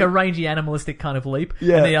a rangy animalistic kind of leap.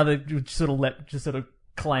 Yeah. And the other sort of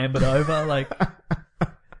clambered over, like.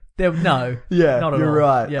 No. Yeah, not at you're all.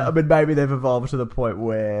 right. Yeah. But maybe they've evolved to the point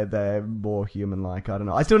where they're more human-like. I don't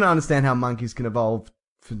know. I still don't understand how monkeys can evolve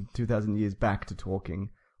from 2,000 years back to talking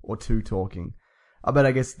or to talking. But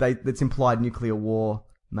I guess it's implied nuclear war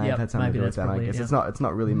may have had something to do with that. I guess it's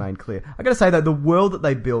not really made clear. I gotta say though, the world that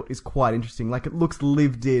they built is quite interesting. Like it looks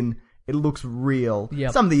lived in. It looks real.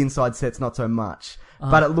 Yep. Some of the inside sets not so much.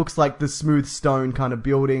 But it looks like the smooth stone kind of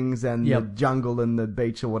buildings and the jungle and the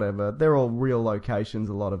beach or whatever. They're all real locations,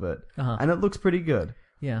 a lot of it. And it looks pretty good.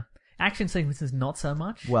 Yeah. Action sequences, not so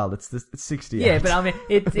much. Well, it's 68. Yeah, but I mean,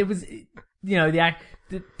 it was,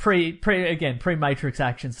 the pre-Matrix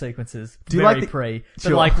action sequences. Do you very like pre.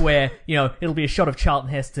 Sure. But like where, it'll be a shot of Charlton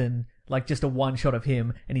Heston like just a one shot of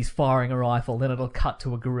him and he's firing a rifle, then it'll cut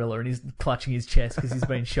to a gorilla and he's clutching his chest because he's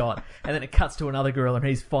been shot, and then it cuts to another gorilla and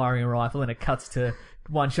he's firing a rifle, and it cuts to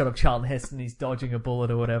one shot of Charlton Heston, he's dodging a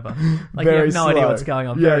bullet or whatever. Like you have no idea what's going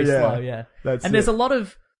on. Very slow, yeah. And there's a lot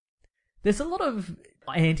of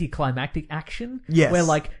anticlimactic action. Yes. Where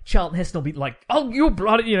like Charlton Heston will be like, "Oh, you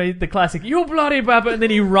bloody," the classic, "You bloody baba," and then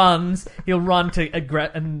he'll run to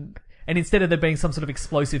and instead of there being some sort of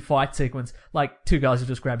explosive fight sequence, like two guys will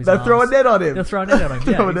just grab his arms. They'll throw a net on him. They'll throw a net on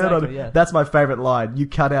him. Yeah, exactly, yeah. That's my favourite line. You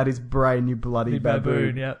cut out his brain, you bloody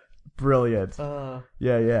baboon. Yeah. Brilliant.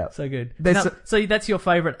 Yeah. So good. So that's your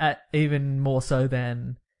favourite, even more so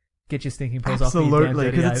than Get Your Stinking Paws Off Me, Absolutely,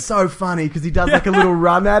 because it's so funny, because he does like a little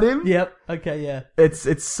run at him. Yep. Okay, yeah.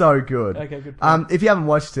 It's so good. Okay, good point. If you haven't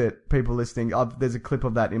watched it, people listening, there's a clip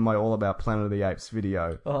of that in my All About Planet of the Apes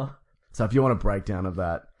video. Oh. So if you want a breakdown of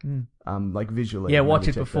that, like visually. Yeah, watch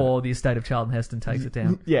it before the estate of Charlton Heston takes it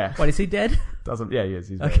down. Yeah. Wait, is he dead? Doesn't. Yeah, he is.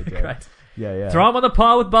 He's okay, dead. Great. Yeah. Throw him on the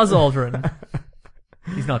par with Buzz Aldrin.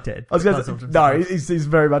 He's not dead. I was going to say, no, he's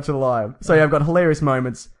very much alive. So yeah, I've got hilarious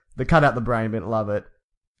moments. The cut out the brain bit, love it.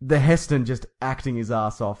 The Heston just acting his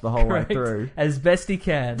ass off the whole way through. As best he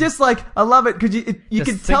can. Just like, I love it, because you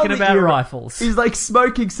can tell that about rifles. He's like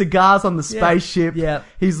smoking cigars on the spaceship. Yeah.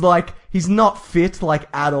 He's not fit, like,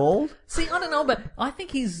 at all. See, I don't know, but I think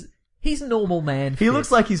he's normal man fit. He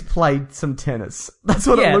looks like he's played some tennis. That's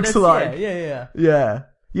what it looks like. Yeah.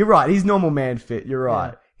 You're right, he's normal man fit, you're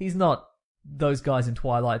right. Yeah. He's not those guys in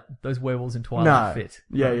Twilight, those werewolves in Twilight fit.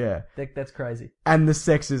 Yeah. That's crazy. And the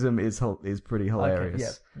sexism is pretty hilarious. Okay,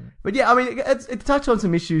 yeah. But yeah, I mean, it touched on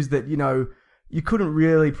some issues that, you couldn't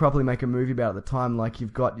really properly make a movie about at the time. Like,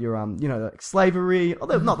 you've got your, like slavery,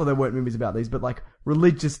 although not that there weren't movies about these, but like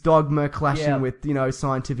religious dogma clashing with,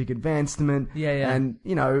 scientific advancement. And,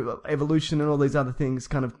 evolution and all these other things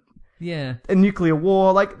kind of. Yeah. And nuclear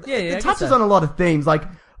war. Like, it touches on a lot of themes, like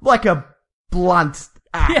a blunt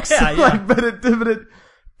axe. But it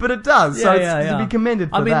does. So it's to be commended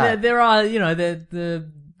for that. I mean, there are,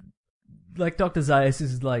 the like Dr. Zaius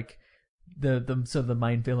is like the sort of the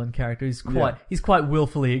main villain character. He's quite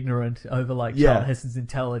willfully ignorant over like Charlton Heston's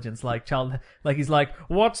intelligence. Like he's like,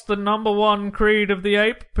 what's the number one creed of the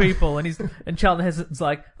ape people? And Charlton Heston's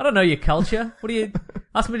like, I don't know your culture. What do you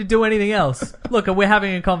ask me to do anything else? Look, we're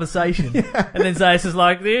having a conversation. And then Zaius is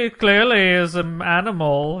like, he clearly is an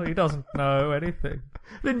animal. He doesn't know anything.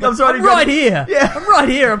 I'm right here. Yeah. I'm right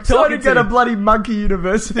here. I'm talking trying to get a bloody monkey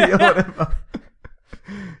university or whatever.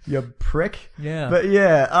 You prick. Yeah. But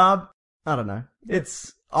yeah, I don't know.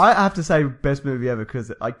 I have to say best movie ever,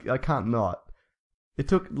 because I can't not. It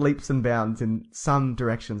took leaps and bounds in some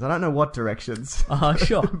directions. I don't know what directions.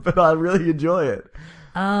 Sure. But I really enjoy it.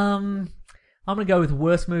 I'm going to go with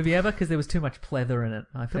worst movie ever, because there was too much pleather in it,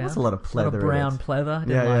 I found. There was a lot of pleather in it. A lot of brown pleather.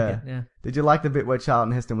 Didn't like it. Yeah. Did you like the bit where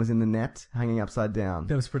Charlton Heston was in the net, hanging upside down?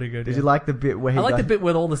 That was pretty good. Did you like the bit where I like the bit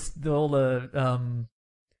where all the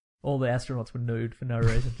astronauts were nude for no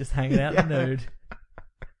reason, just hanging out nude.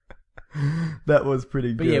 That was pretty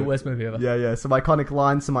good. But yeah, worst movie ever. Yeah. Some iconic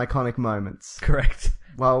lines, some iconic moments. Correct.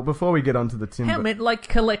 Well, before we get on to the timber...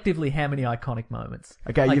 collectively, how many iconic moments?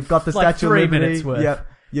 Okay, you've got the Statue of Liberty. 3 minutes worth. Yep.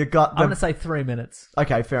 You got I'm going to say 3 minutes.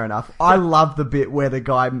 Okay, fair enough. I love the bit where the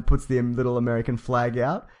guy puts the little American flag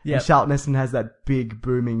out. Yeah. And Charlton Heston has that big,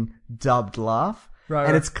 booming, dubbed laugh. Right.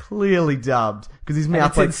 And it's clearly dubbed, because his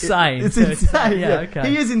mouth... It's insane. It's insane, yeah. Okay.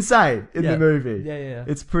 He is insane in the movie. Yeah.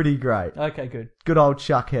 It's pretty great. Okay, good. Good old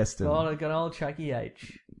Chuck Heston. Good old Chucky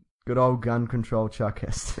H. Good old gun control Chuck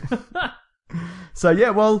Heston. So yeah,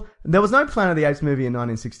 well, there was no Planet of the Apes movie in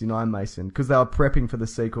 1969, Mason, because they were prepping for the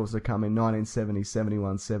sequels to come in 1970,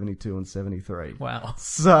 71, 72, and 73. Wow.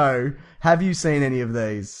 So, have you seen any of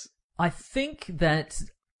these? I think that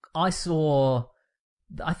I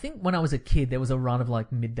think when I was a kid, there was a run of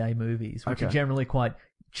like midday movies, which are generally quite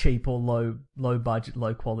cheap or low budget,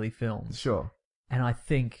 low quality films. Sure. And I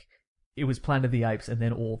think it was Planet of the Apes and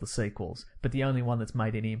then all the sequels. But the only one that's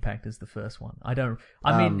made any impact is the first one.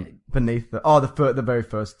 Beneath the very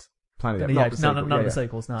first Planet of the Apes. None of the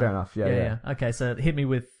sequels, no. Fair enough, yeah. Okay, so hit me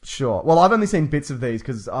with... Sure. Well, I've only seen bits of these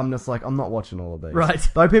because I'm just like, I'm not watching all of these. Right.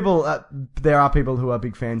 Though there are people who are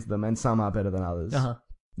big fans of them, and some are better than others. Uh-huh.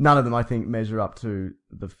 None of them, I think, measure up to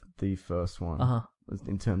the first one. Uh-huh.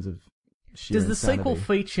 In terms of sheer Does the insanity. sequel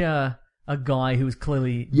feature a guy who was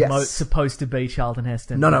clearly supposed to be Charlton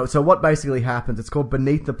Heston? No. So what basically happens, it's called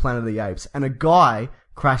Beneath the Planet of the Apes, and a guy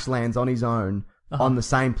crash lands on his own on the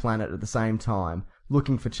same planet at the same time,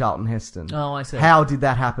 looking for Charlton Heston. Oh, I see. How did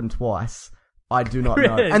that happen twice? I do not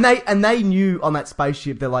know. And they knew on that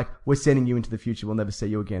spaceship, they're like, we're sending you into the future, we'll never see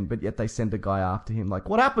you again. But yet they send a guy after him, like,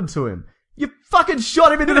 what happened to him? You fucking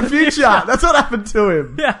shot him into the future. That's what happened to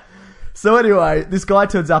him. Yeah. So anyway, this guy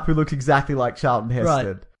turns up who looks exactly like Charlton Heston.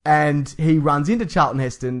 Right. And he runs into Charlton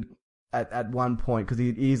Heston at one point because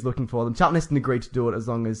he is looking for them. Charlton Heston agreed to do it as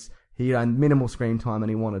long as he had minimal screen time and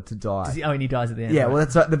he wanted to die. And he dies at the end. Yeah, right? well,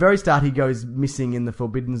 that's at the very start. He goes missing in the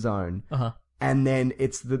Forbidden Zone. Uh-huh. And then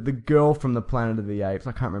it's the girl from the Planet of the Apes.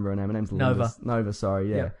 I can't remember her name. Her name's Linda. Nova,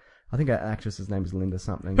 sorry, yeah. I think her actress's name is Linda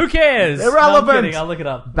something. Who cares? Irrelevant! No, I'm kidding. I'll look it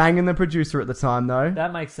up. Banging the producer at the time, though.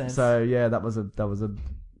 That makes sense. So, yeah, that was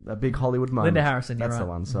a big Hollywood moment. Linda Harrison, That's you're the right.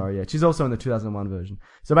 one, sorry, yeah. She's also in the 2001 version.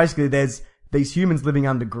 So basically, there's these humans living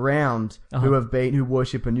underground who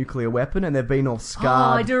worship a nuclear weapon, and they've been all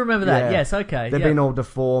scarred. Oh, I do remember that. Yeah. Yes, okay. They've been all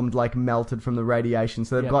deformed, like melted from the radiation.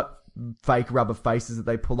 So they've Yep. got fake rubber faces that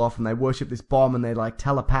they pull off, and they worship this bomb, and they're like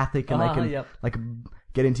telepathic, and they can like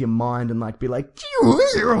get into your mind and like be like,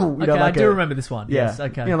 okay, I do remember this one. Yeah. Yes,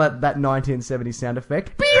 okay. You know that 1970s sound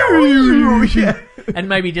effect. Yeah. And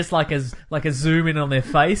maybe just like a zoom in on their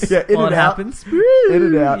face Yeah, in while and it out. happens. In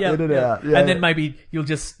and out, Yep, in and yep. out. Yeah, and then yeah. maybe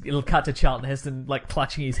it'll cut to Charlton Heston like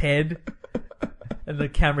clutching his head. And the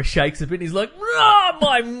camera shakes a bit and he's like,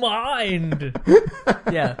 my mind.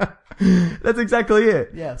 Yeah. That's exactly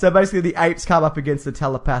it. Yeah. So basically the apes come up against the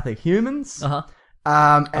telepathic humans. Uh-huh.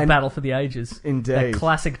 And A battle for the ages. Indeed. That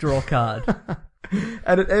classic draw card.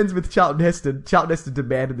 And it ends with Charlton Heston. Charlton Heston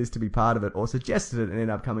demanded this to be part of it, or suggested it, and ended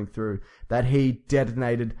up coming through, that he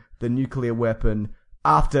detonated the nuclear weapon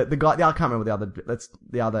after the guy. I can't remember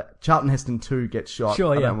the other. Charlton Heston 2 gets shot.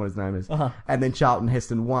 Sure, I yeah. don't know what his name is. Uh-huh. And then Charlton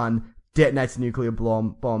Heston 1 detonates the nuclear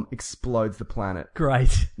bomb, explodes the planet.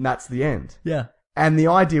 Great. And that's the end. Yeah. And the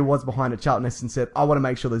idea was behind it, Charlton Heston said, I want to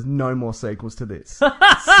make sure there's no more sequels to this. So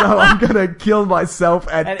I'm going to kill myself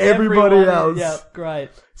and everybody everyone, else. Yeah, great.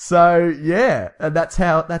 So, yeah, and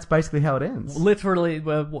that's basically how it ends. Literally,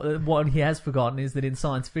 what he has forgotten is that in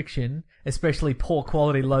science fiction, especially poor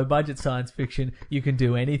quality, low budget science fiction, you can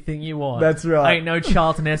do anything you want. That's right. Ain't no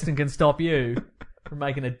Charlton Heston can stop you from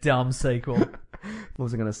making a dumb sequel. What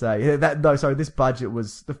was I going to say? Yeah, this budget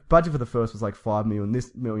was, the budget for the first was like 5 million.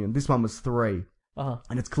 This one was 3. Uh-huh.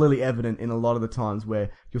 And it's clearly evident in a lot of the times where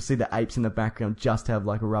you'll see the apes in the background just have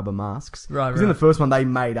like rubber masks. Right, Because in the first one, they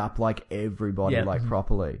made up like everybody Yeah. like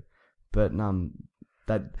properly. But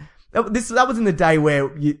that was in the day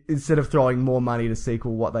where instead of throwing more money to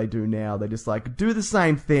sequel what they do now, they just like do the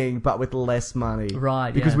same thing but with less money.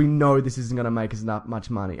 Right, Because yeah. we know this isn't going to make us much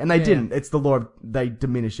money. And they didn't. It's the law of, they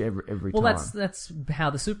diminish every Well, time. that's how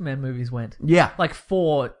the Superman movies went. Yeah. Like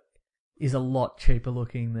 4 is a lot cheaper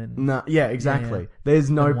looking than... No, yeah, exactly. Yeah.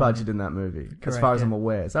 There's no Than one. budget in that movie, as Correct, far as yeah. I'm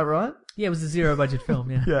aware. Is that right? Yeah, it was a zero budget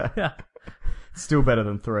film, yeah. Yeah. Still better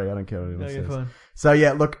than 3. I don't care what anyone No, you're says. fine. So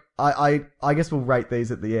yeah, look, I guess we'll rate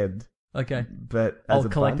these at the end. Okay. But as a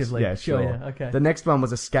collectively. bunch, yeah, Sure, sure. yeah, okay. The next one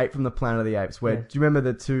was Escape from the Planet of the Apes. Where Yeah. do you remember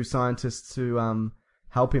the 2 scientists who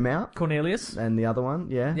help him out? Cornelius? And the other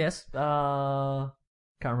one, yeah. Yes.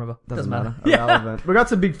 Can't remember. Doesn't matter. Yeah. Irrelevant. We've got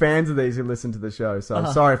some big fans of these who listen to the show, so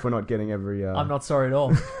I'm sorry if we're not getting every. I'm not sorry at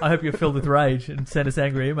all. I hope you're filled with rage and send us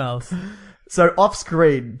angry emails. So off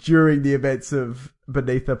screen during the events of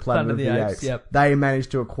Beneath the Planet of the Apes, yep. they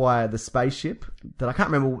managed to acquire the spaceship that I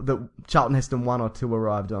can't remember that Charlton Heston 1 or 2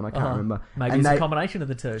 arrived on. I can't remember. Maybe And it's they- a combination of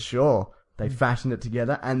the two. Sure. They fashioned it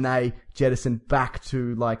together and they jettisoned back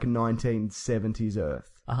to like 1970s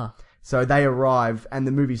Earth. Uh-huh. So they arrive and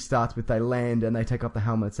the movie starts with they land and they take off the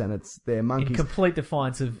helmets and it's their In monkeys. complete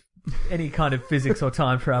defiance of any kind of physics or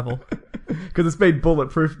time travel. Because it's been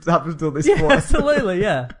bulletproof up until this Yeah, point. absolutely,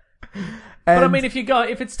 yeah. But I mean, if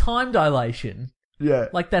it's time dilation, yeah,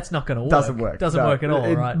 like that's not going to work. doesn't work. Doesn't No. work at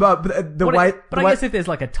all, right? But I guess if there's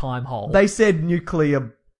like a time hole. they said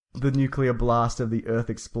the nuclear blast of the Earth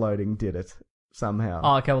exploding did it somehow.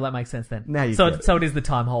 Oh, okay, well that makes sense then. Now you so get it. So it is the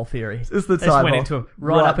time hole theory. It's the They time just went hole. into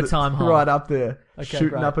right up a time hole. Right up there. Okay, shooting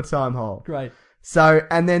great. up a time hole. Great. So,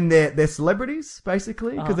 and then they're celebrities,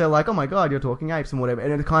 basically, because Uh-huh. they're like, oh my god, you're talking apes and whatever.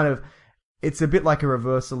 And it's a bit like a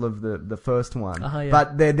reversal of the first one. Uh-huh, yeah.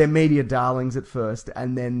 But they're media darlings at first,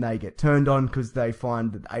 and then they get turned on because they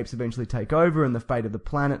find that apes eventually take over and the fate of the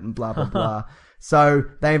planet and blah, blah, blah. So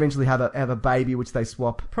they eventually have a baby, which they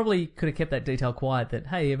swap. Probably could have kept that detail quiet that,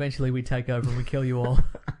 hey, eventually we take over and we kill you all.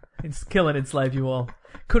 Kill and enslave you all.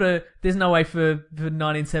 There's no way for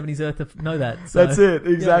 1970s Earth to know that. So, That's it,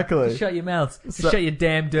 exactly. Yeah, just shut your mouths. Just shut your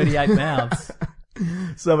damn dirty ape mouths.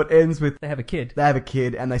 So it ends with They have a kid. they have a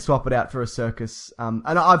kid and they swap it out for a circus. And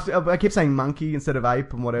I keep saying monkey instead of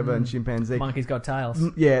ape and whatever and chimpanzee. Monkey's got tails.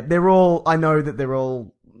 Yeah, I know that they're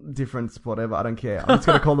all different, whatever. I don't care. I'm just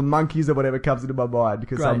going to call them monkeys or whatever comes into my mind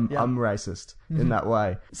because Great, I'm yeah. racist in that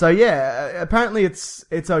way. So yeah, apparently it's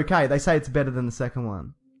okay. They say it's better than the second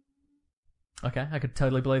one. Okay, I could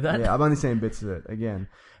totally believe that. Yeah, I've only seen bits of it again.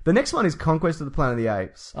 The next one is Conquest of the Planet of the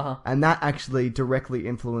Apes. And that actually directly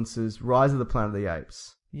influences Rise of the Planet of the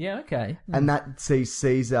Apes. Yeah, okay. And that sees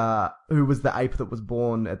Caesar, who was the ape that was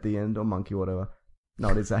born at the end, or monkey or whatever. No,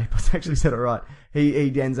 it is ape. I actually said it right.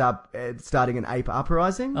 He ends up starting an ape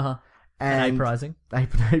uprising. An ape rising.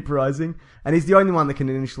 Ape rising. And he's the only one that can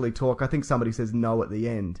initially talk. I think somebody says no at the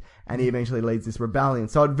end. And he eventually leads this rebellion.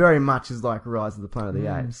 So it very much is like Rise of the Planet of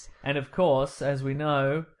the Apes. And of course, as we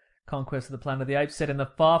know, Conquest of the Planet of the Apes set in the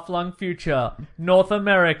far-flung future, North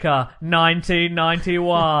America,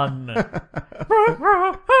 1991.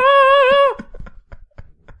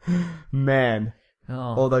 Man.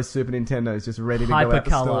 All those Super Nintendos just ready to go out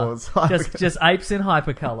the stores. Just apes in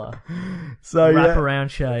hypercolor. So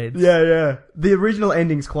Wraparound shades. Yeah. The original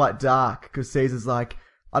ending's quite dark because Caesar's like,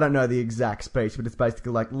 I don't know the exact speech, but it's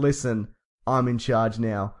basically like, listen, I'm in charge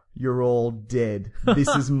now. You're all dead. This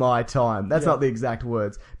is my time. That's not the exact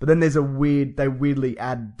words. But then there's they weirdly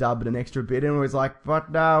dubbed an extra bit in where it's like,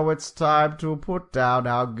 but now it's time to put down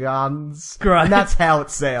our guns. Great. And that's how it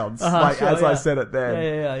sounds. I said it then.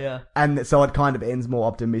 Yeah. And so it kind of ends more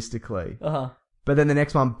optimistically. But then the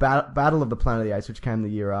next one, Battle of the Planet of the Apes, which came the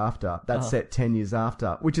year after, that's set 10 years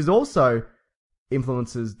after, which is also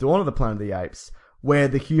influences Dawn of the Planet of the Apes, where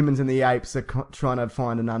the humans and the apes are trying to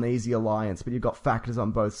find an uneasy alliance, but you've got factors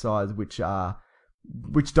on both sides which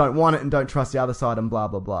don't want it and don't trust the other side and blah,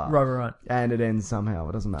 blah, blah. Right. And it ends somehow.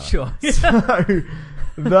 It doesn't matter. Sure. So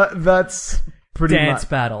that's pretty Dance much...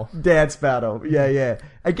 battle. Dance battle. Yeah.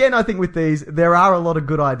 Again, I think with these, there are a lot of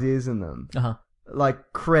good ideas in them.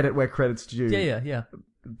 Like credit where credit's due. Yeah.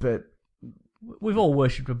 But... We've all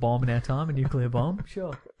worshipped a bomb in our time, a nuclear bomb.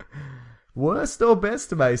 Sure. Worst or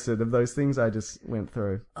best, Mason, of those things I just went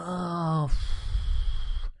through? Oh,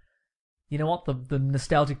 you know what? The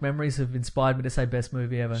nostalgic memories have inspired me to say best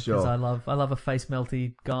movie ever. Sure. Because I love a face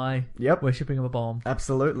melty guy. Yep. Worshipping of a bomb.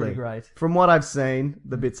 Absolutely. Pretty great. From what I've seen,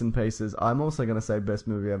 the bits and pieces, I'm also going to say best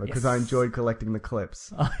movie ever because I enjoyed collecting the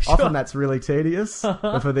clips. Sure. Often that's really tedious,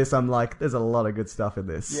 but for this, I'm like, there's a lot of good stuff in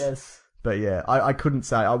this. Yes. But yeah, I wouldn't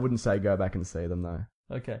say go back and see them though.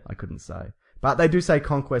 Okay. I couldn't say. But they do say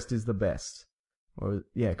Conquest is the best. Or,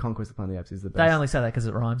 yeah, Conquest of the Planet of the Apes is the best. They only say that because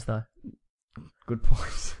it rhymes, though. Good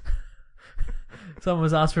point. Someone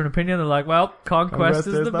was asked for an opinion, they're like, well, Conquest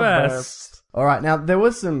is the best. Alright, now, there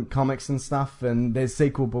was some comics and stuff, and there's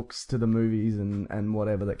sequel books to the movies and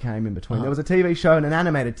whatever that came in between. There was a TV show and an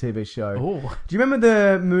animated TV show. Ooh. Do you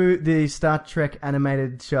remember the Star Trek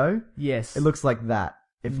animated show? Yes. It looks like that.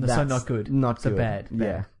 So not good. Not so good. bad.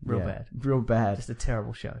 Yeah. Real bad. Just a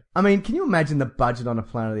terrible show. I mean, can you imagine the budget on a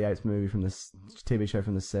Planet of the Apes movie from this TV show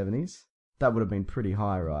from the 70s? That would have been pretty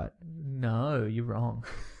high, right? No, you're wrong.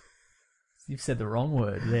 You've said the wrong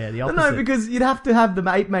word there. The opposite. No, because you'd have to have the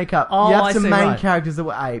ape makeup. Oh, you have I some see, main right. characters that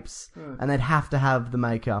were apes, and they'd have to have the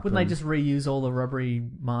makeup. Wouldn't they just reuse all the rubbery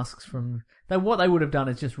masks from... What they would have done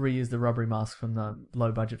is just reuse the rubbery masks from the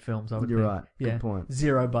low-budget films, I would You're think. right. Yeah. Good point.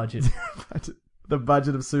 Zero budget. The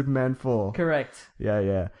budget of Superman 4. Correct.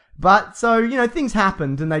 Yeah. But, so, things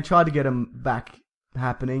happened, and they tried to get them back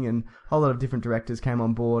happening, and a whole lot of different directors came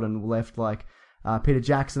on board and left, like... Peter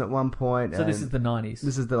Jackson at one point. So this is the 90s.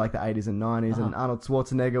 This is the 80s and 90s, and Arnold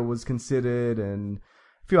Schwarzenegger was considered, and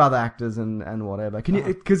a few other actors and whatever. Can you?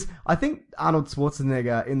 Because I think Arnold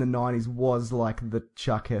Schwarzenegger in the 90s was like the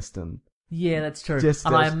Chuck Heston. Yeah, that's true.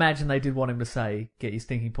 And I imagine they did want him to say, "Get your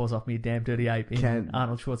stinking paws off me, you damn dirty ape," in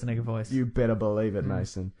Arnold Schwarzenegger voice. You better believe it,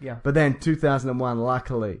 Mason. Yeah. But then 2001,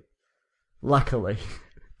 luckily.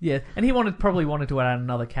 Yeah, and he probably wanted to add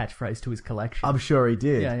another catchphrase to his collection. I'm sure he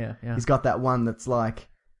did. Yeah. He's got that one that's like,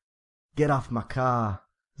 "Get off my car."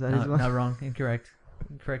 Is that his one? No, wrong. Incorrect.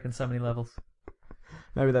 Incorrect on so many levels.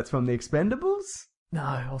 Maybe that's from The Expendables?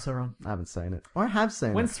 No, also wrong. I haven't seen it. Or I have seen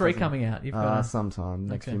it. When's 3 coming out? You've got sometime,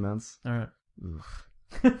 next few months. All right.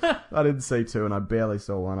 I didn't see 2 and I barely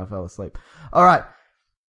saw 1. I fell asleep. All right.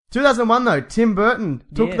 2001 though, Tim Burton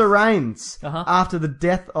took the reins after the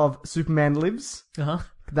death of Superman Lives.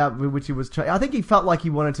 Which he was. I think he felt like he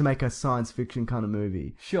wanted to make a science fiction kind of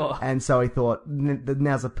movie. Sure. And so he thought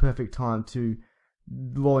now's the perfect time to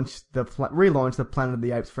relaunch the Planet of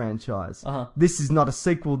the Apes franchise. This is not a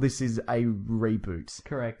sequel. This is a reboot.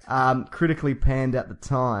 Correct. Critically panned at the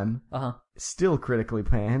time. Still critically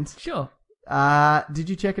panned. Sure. Did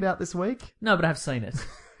you check it out this week? No, but I've seen it.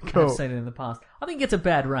 Cool. I've seen it in the past. I think it's a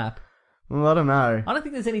bad rap. Well, I don't know. I don't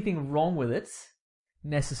think there's anything wrong with it.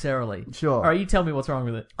 Necessarily. Sure. All right, you tell me what's wrong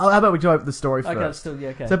with it. Oh, how about we go over the story first?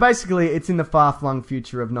 Okay. So basically, it's in the far-flung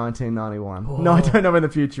future of 1991. Oh. No, I don't know when the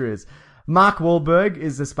future is. Mark Wahlberg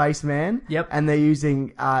is a spaceman. Yep. And they're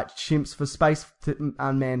using chimps for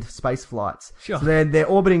unmanned space flights. Sure. So they're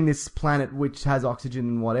orbiting this planet which has oxygen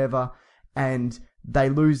and whatever, and they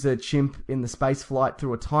lose a chimp in the space flight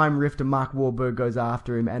through a time rift, and Mark Wahlberg goes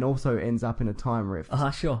after him and also ends up in a time rift.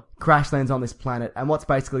 Sure. Crash lands on this planet, and what's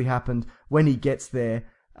basically happened when he gets there,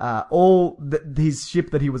 his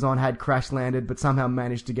ship that he was on had crash landed, but somehow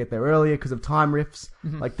managed to get there earlier because of time rifts,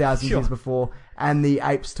 like thousands of years before. And the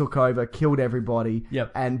apes took over, killed everybody,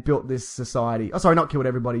 and built this society. Oh, sorry, not killed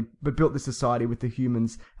everybody, but built this society with the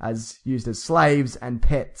humans as used as slaves and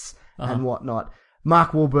pets and whatnot.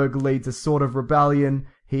 Mark Wahlberg leads a sort of rebellion.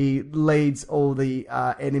 He leads all the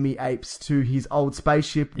enemy apes to his old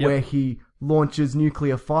spaceship where he launches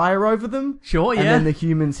nuclear fire over them. Sure, And then the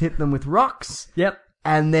humans hit them with rocks. Yep.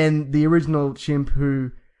 And then the original chimp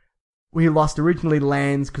who we lost originally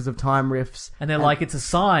lands because of time rifts. And they're like, it's a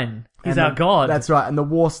sign. He's our god. That's right. And the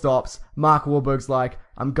war stops. Mark Wahlberg's like,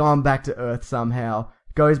 I'm going back to Earth somehow.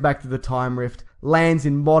 Goes back to the time rift. Lands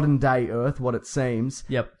in modern day Earth, what it seems.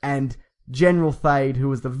 Yep. And General Thade, who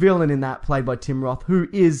was the villain in that, played by Tim Roth, who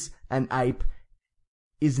is an ape,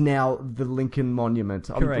 is now the Lincoln Monument.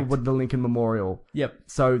 Correct. The Lincoln Memorial. Yep.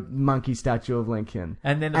 So, monkey statue of Lincoln.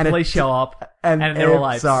 And then the police show up, and they're all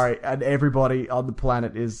apes. Sorry, and everybody on the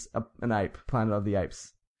planet is an ape. Planet of the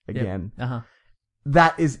Apes. Again. Yep.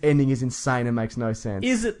 That ending is insane and makes no sense.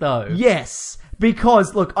 Is it though? Yes.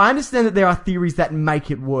 Because, look, I understand that there are theories that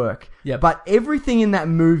make it work. Yep. But everything in that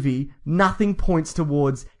movie, nothing points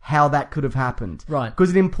towards how that could have happened. Right.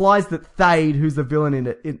 Because it implies that Thade, who's the villain in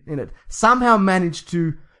it, somehow managed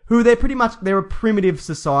to... They're a primitive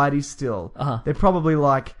society still. They're probably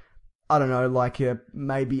like, I don't know, like a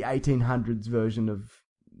maybe 1800s version of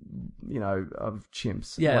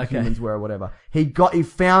chimps. Yeah, like okay. humans were or whatever. He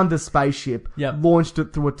found the spaceship, launched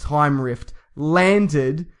it through a time rift,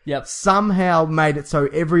 landed, somehow made it so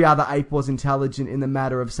every other ape was intelligent in the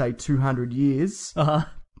matter of, say, 200 years,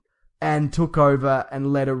 and took over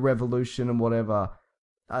and led a revolution and whatever.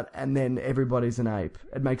 And then everybody's an ape.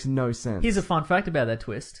 It makes no sense. Here's a fun fact about that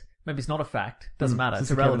twist. Maybe it's not a fact. Doesn't matter. Is It's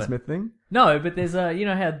this a irrelevant. Kevin Smith thing? No, but there's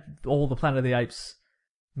how all the Planet of the Apes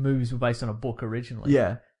movies were based on a book originally.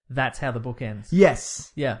 Yeah. That's how the book ends.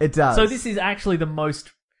 Yes. Yeah. It does. So this is actually the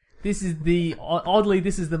most... This is the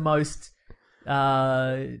most...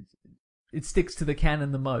 it sticks to the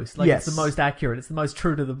canon the most. Like, Yes. it's the most accurate. It's the most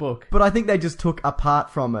true to the book. But I think they just took apart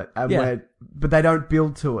from it, but they don't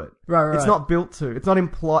build to it. Right. It's not built to. It's not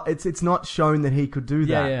implied. It's not shown that he could do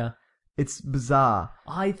that. Yeah. It's bizarre.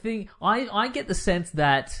 I think... I get the sense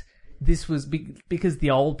that this was... Because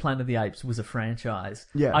the old Planet of the Apes was a franchise.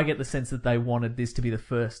 Yeah. I get the sense that they wanted this to be the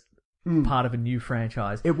first part of a new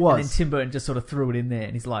franchise. It was. And then Tim Burton just sort of threw it in there,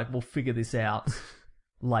 and he's like, we'll figure this out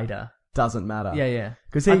later. Doesn't matter. Yeah.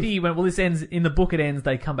 Because I think he went, well, this ends... In the book, it ends,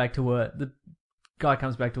 they come back to Earth. The guy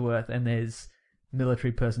comes back to Earth, and there's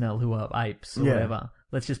military personnel who are apes or whatever.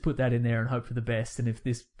 Let's just put that in there and hope for the best, and if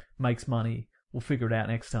this makes money, we'll figure it out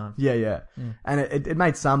next time. Yeah. And it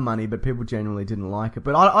made some money, but people generally didn't like it.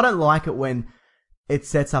 But I don't like it when it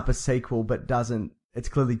sets up a sequel, but doesn't... It's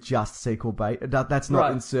clearly just sequel bait. That's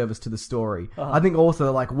not in service to the story. I think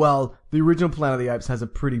also, like, well, the original Planet of the Apes has a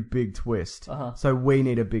pretty big twist. So we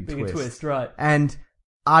need a bigger twist, right. And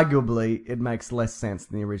arguably, it makes less sense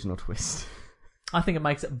than the original twist. I think it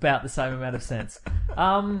makes about the same amount of sense.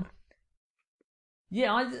 I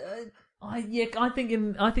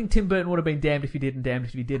think Tim Burton would have been damned if he did and damned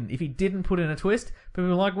if he didn't. If he didn't put in a twist, people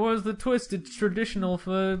were like, "Where's the twist? It's traditional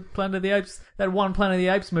for Planet of the Apes, that one Planet of the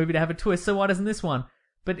Apes movie to have a twist. So why doesn't this one?"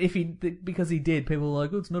 But because he did, people were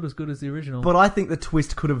like, "Oh, it's not as good as the original." But I think the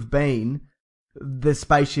twist could have been the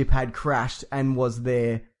spaceship had crashed and was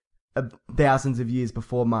there thousands of years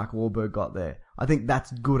before Mark Wahlberg got there. I think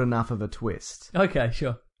that's good enough of a twist. Okay,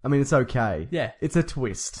 sure. I mean, it's okay. Yeah. It's a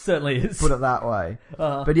twist. Certainly is. Put it that way.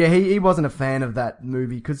 But yeah, he wasn't a fan of that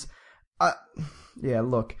movie because,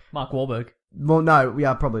 look. Mark Wahlberg. Well, no,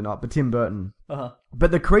 probably not, but Tim Burton. But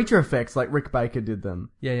the creature effects, like Rick Baker did them.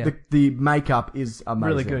 Yeah. The makeup is amazing.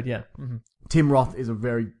 Really good, yeah. Mm-hmm. Tim Roth is a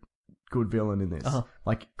very good villain in this.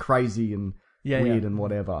 Like crazy and weird and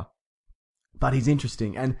whatever. But he's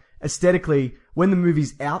interesting. And aesthetically, when the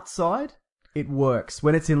movie's outside, it works.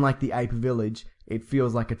 When it's in like the ape village, it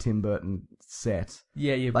feels like a Tim Burton set.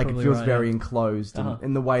 Yeah, you're like probably it feels right, very enclosed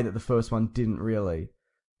in the way that the first one didn't really.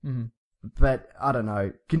 Mm-hmm. But I don't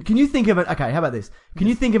know. Can you think of it? Okay, how about this? Can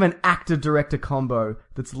you think of an actor-director combo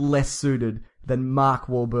that's less suited than Mark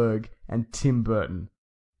Wahlberg and Tim Burton?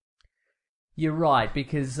 You're right,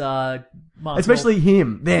 because especially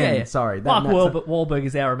him. Then, yeah. sorry. Mark Wahlberg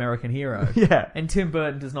is our American hero. Yeah. And Tim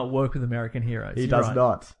Burton does not work with American heroes. He does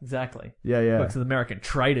not. Exactly. Yeah, yeah. Works with American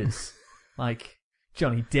traitors. Like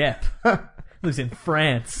Johnny Depp. Lives in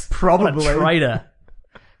France. Probably. What a traitor.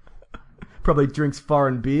 Probably drinks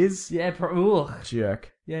foreign beers. Yeah,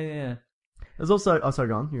 Jerk. Yeah. There's also... Oh, sorry,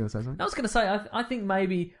 go on. You were going to say something? I was going to say, I think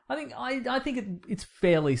maybe... I think it's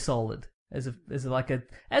fairly solid as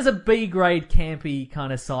a B-grade campy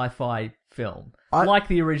kind of sci-fi film. Like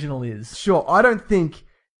the original is. Sure. I don't think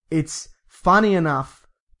it's funny enough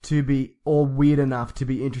to be... or weird enough to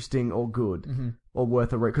be interesting or good. Mm-hmm. Or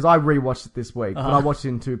worth a read. Because I rewatched it this week, but I watched it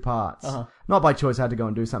in 2 parts. Not by choice, I had to go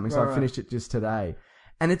and do something, so I finished it just today.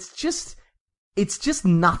 And it's just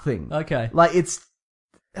nothing. Okay. Like, it's...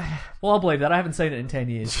 Well, I'll believe that. I haven't seen it in 10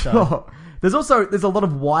 years. So. Sure. There's a lot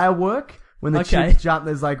of wire work. When the chicks jump,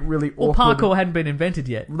 there's like really awkward... Well, parkour hadn't been invented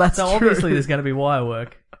yet. That's so true. Obviously there's going to be wire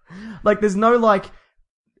work. Like, there's no like...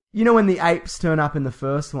 You know when the apes turn up in the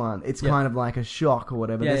first one, it's kind of like a shock or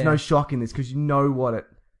whatever. There's no shock in this because you know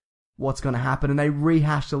what's going to happen. And they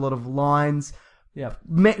rehashed a lot of lines. Yep.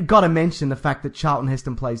 Got to mention the fact that Charlton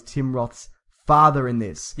Heston plays Tim Roth's father in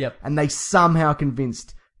this. Yep. And they somehow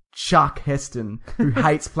convinced Chuck Heston, who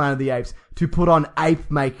hates Planet of the Apes, to put on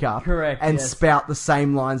ape makeup. Correct, and yes. spout the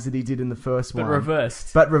same lines that he did in the first one.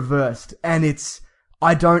 But reversed. And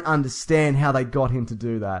I don't understand how they got him to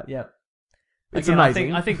do that. Yep. It's again,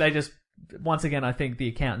 amazing. I think they just, once again, I think the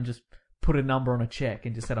accountant just put a number on a check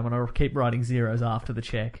and just said, I'm going to keep writing zeros after the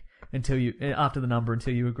check after the number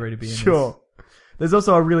until you agree to be in Sure. this. There's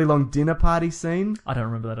also a really long dinner party scene. I don't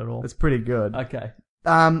remember that at all. It's pretty good. Okay.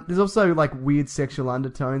 There's also like weird sexual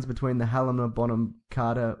undertones between the Helena Bonham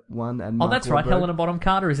Carter one and Mark that's right. Wahlberg. Helena Bonham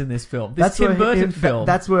Carter is in this film. This Tim Burton film.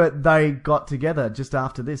 That's where they got together just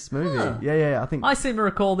after this movie. Huh. Yeah. I think I seem to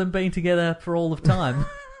recall them being together for all of time.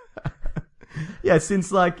 Yeah,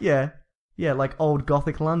 since like like old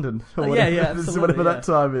Gothic London or whatever that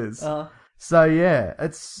time is. So yeah,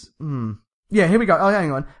 it's yeah. Here we go. Oh,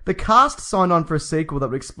 hang on. The cast signed on for a sequel that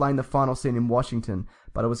would explain the final scene in Washington,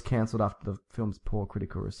 but it was cancelled after the film's poor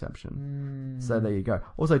critical reception. So there you go.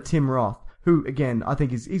 Also, Tim Roth, who again I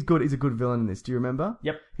think he's good. He's a good villain in this. Do you remember?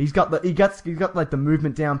 Yep. He's got like the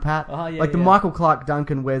movement down pat. The Michael Clarke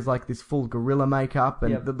Duncan wears like this full gorilla makeup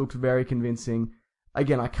and that looks very convincing.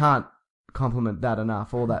 Again, I can't compliment that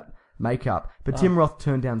enough, all that makeup. But Tim Roth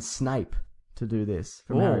turned down Snape to do this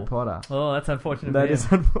from Harry Potter. Oh, that's unfortunate. That is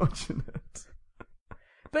unfortunate.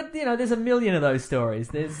 But, there's a million of those stories.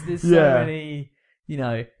 There's so many,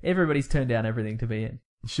 everybody's turned down everything to be in.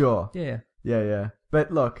 Sure. Yeah. Yeah.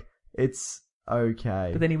 But look, it's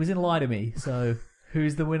okay. But then he was in Lie to Me, so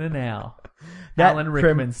who's the winner now? Alan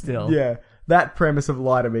Rickman still. Yeah. That premise of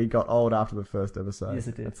Lie to Me got old after the first episode. Yes,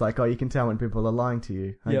 it did. It's like, you can tell when people are lying to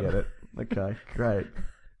you. I get it. Okay, great.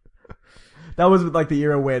 That was like the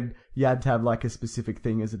era when you had to have like a specific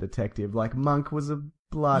thing as a detective. Like Monk was a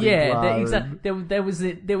bloody exactly. There was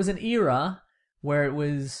an era where it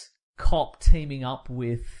was cop teaming up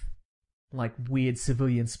with like weird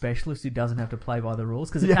civilian specialist who doesn't have to play by the rules,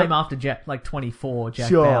 because it came after Jack 24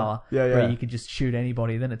 Jack Bauer, where you could just shoot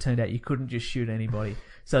anybody. Then it turned out you couldn't just shoot anybody.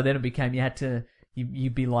 So then it became you had to.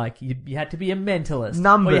 You'd be like, you had to be a mentalist.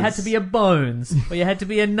 Numbers. Or you had to be a Bones. Or you had to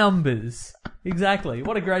be a Numbers. Exactly.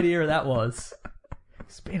 What a great era that was.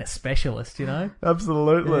 Just being a specialist,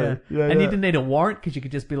 Absolutely. Yeah. And you didn't need a warrant because you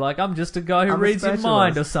could just be like, I'm just a guy who reads your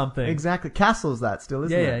mind or something. Exactly. Castle's that still,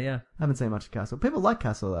 isn't it? Yeah. I haven't seen much of Castle. People like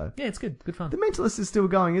Castle, though. Yeah, it's good. Good fun. The Mentalist is still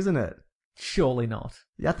going, isn't it? Surely not.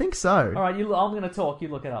 Yeah, I think so. All right, I'm going to talk. You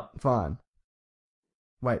look it up. Fine.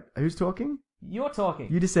 Wait, who's talking? You're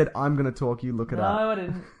talking. You just said, I'm going to talk, you look it up. No, I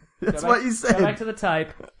didn't. That's what you said. Go back to the tape.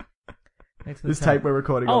 This tape we're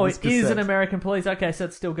recording on. Oh, this it is cassette. an American Police. Okay, so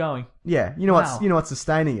it's still going. Yeah. You know what's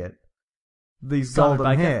sustaining it? These Simon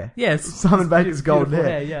golden Baker. hair. Yes. Simon Baker's golden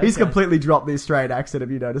hair. Yeah, He's okay. completely dropped the Australian accent.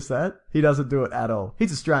 Have you noticed that? He doesn't do it at all.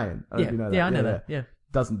 He's Australian. I don't know if you know that. Yeah, I know that. Yeah.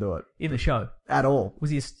 Doesn't do it. In the show. At all. Was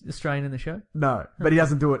he Australian in the show? No, but he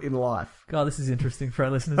doesn't do it in life. God, this is interesting for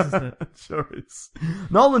our listeners, isn't it? Sure is.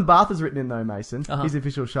 Nolan Barth is written in though, Mason. He's the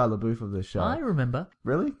official Shia LaBeouf of the show. I remember.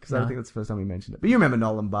 Really? Because I No. don't think that's the first time we mentioned it. But you remember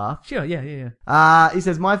Nolan Barth. Sure, yeah. He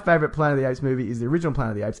says, my favourite Planet of the Apes movie is the original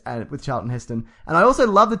Planet of the Apes and with Charlton Heston. And I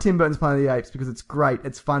also love the Tim Burton's Planet of the Apes because it's great.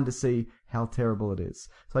 It's fun to see how terrible it is.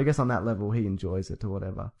 So I guess on that level, he enjoys it or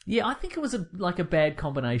whatever. Yeah, I think it was a bad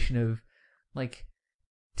combination of, like,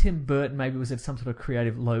 Tim Burton maybe was at some sort of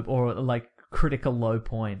creative low or like critical low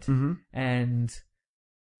point, and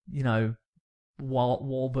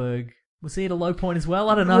Wahlberg was he at a low point as well?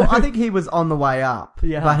 I don't know. Well, I think he was on the way up,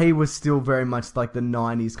 Yeah. but he was still very much like the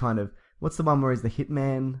 90s kind of What's the one where he's the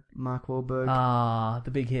hitman, Mark Wahlberg?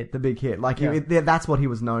 The Big Hit. The Big Hit. Like, Yeah. that's what he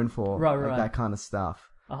was known for. Right, like right. that kind of stuff.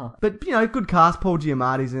 Uh-huh. But, good cast. Paul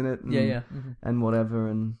Giamatti's in it. And, Yeah. Mm-hmm. And whatever.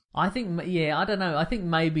 And I think, I don't know. I think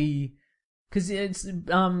maybe... Because it's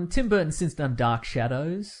Tim Burton's since done Dark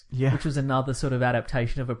Shadows, which was another sort of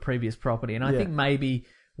adaptation of a previous property. And I think maybe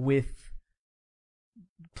with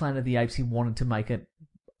Planet of the Apes, he wanted to make it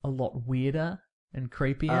a lot weirder and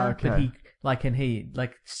creepier. Okay. But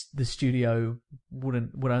the studio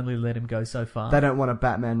would only let him go so far. they don't want a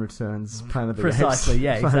Batman Returns Planet of the Precisely, Apes.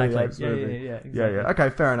 yeah, Planet of the exactly. Apes movie. Yeah, exactly. Yeah. Okay,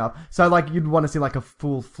 fair enough. So, like, you'd want to see, like, a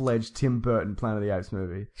full-fledged Tim Burton Planet of the Apes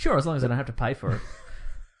movie. Sure, as long as I don't have to pay for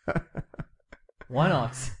it. Why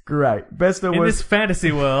not? Great. Best or In worst... this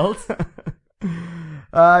fantasy world.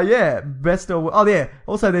 Best or... Oh, yeah.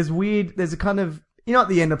 Also, there's a kind of... at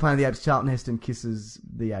the end of Planet of the Apes, Charlton Heston kisses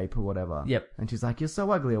the ape or whatever. Yep. And she's like, "You're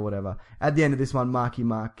so ugly," or whatever. At the end of this one, Marky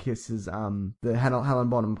Mark kisses the Helen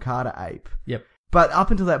Bonham Carter ape. Yep. But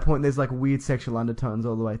up until that point, there's like weird sexual undertones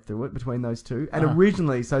all the way through it between those two. And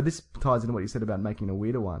originally, so this ties into what you said about making a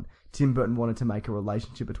weirder one, Tim Burton wanted to make a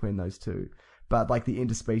relationship between those two. But like the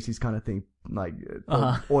interspecies kind of thing, like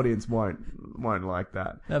the audience won't like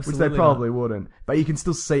that, Absolutely which they probably wouldn't. But you can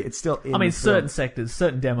still see it's still in. I mean, the film. certain sectors,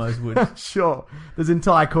 certain demos would. Sure, there's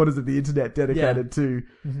entire corners of the internet dedicated to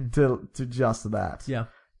just that. Yeah,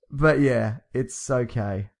 but yeah, it's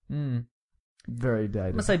okay. Mm. Very dated.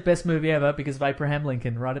 I'm gonna say best movie ever because of Abraham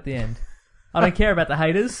Lincoln right at the end. I don't care about the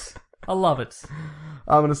haters. I love it.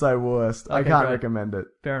 I'm gonna say worst. I Okay, can't great. recommend it.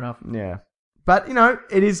 Fair enough. Yeah, but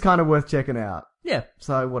it is kind of worth checking out. Yeah.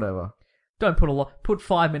 So whatever. Don't put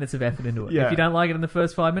 5 minutes of effort into it. Yeah. If you don't like it in the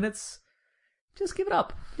first 5 minutes, just give it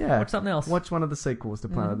up. Yeah. Watch something else. Watch one of the sequels to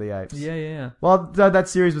Planet of the Apes. Yeah. Well, that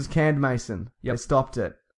series was canned, Mason. Yep. They stopped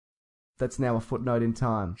it. That's now a footnote in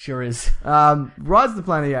time. Sure is. Rise of the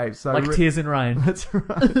Planet of the Apes. So Like Tears in Rain. That's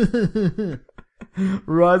right.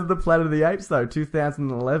 Rise of the Planet of the Apes, though,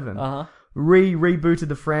 2011. Rebooted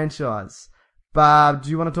the franchise. But do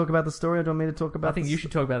you want to talk about the story, or do you want me to talk about? I think you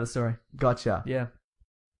should talk about the story. Gotcha. Yeah.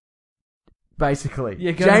 Basically,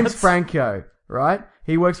 Yeah, go James nuts. Franco, right?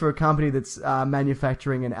 He works for a company that's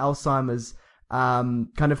manufacturing an Alzheimer's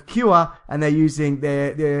kind of cure, and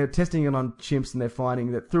they're testing it on chimps, and they're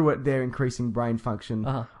finding that through it they're increasing brain function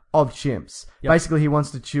of chimps. Yep. Basically, he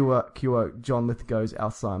wants to cure John Lithgow's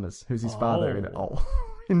Alzheimer's, who's his father.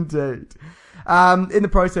 Indeed. In the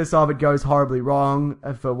process of it goes horribly wrong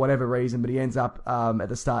for whatever reason, but he ends up at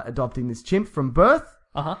the start adopting this chimp from birth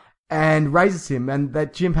and raises him, and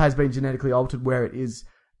that chimp has been genetically altered where it is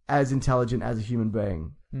as intelligent as a human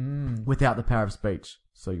being without the power of speech.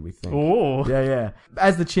 So we think. Oh. Yeah.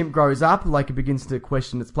 As the chimp grows up, like it begins to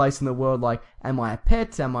question its place in the world, like, am I a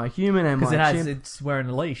pet? Am I human? Am I a chimp? It's wearing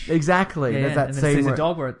a leash. Exactly. Yeah, There's that and scene then sees where a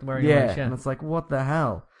dog wearing a leash. Yeah. and it's like, what the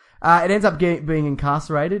hell? It ends up being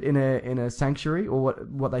incarcerated in a sanctuary, or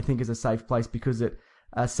what they think is a safe place, because it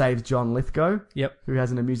saves John Lithgow, who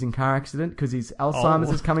has an amusing car accident because his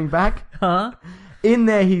Alzheimer's is coming back. In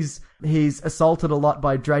there, he's assaulted a lot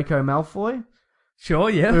by Draco Malfoy.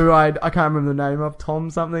 Sure, yeah. Who I can't remember the name of,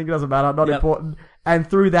 Tom something, doesn't matter, not important. And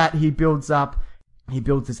through that, he builds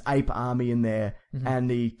this ape army in there,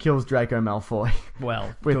 and he kills Draco Malfoy.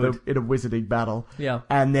 Well, in a wizarding battle. Yeah.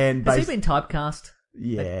 And then has he been typecast?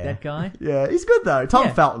 Yeah. That guy? Yeah, he's good though.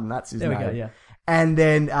 Tom Felton, that's his name. There we go, yeah. And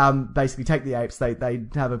then basically take the apes, they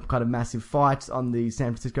have a kind of massive fight on the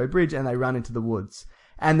San Francisco Bridge, and they run into the woods.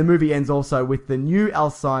 And the movie ends also with the new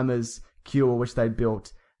Alzheimer's cure, which they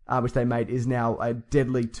built, which they made, is now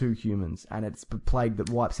deadly to humans, and it's a plague that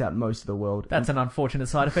wipes out most of the world. That's an unfortunate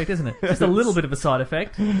side effect, isn't it? Just a little bit of a side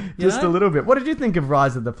effect. Just a little bit. What did you think of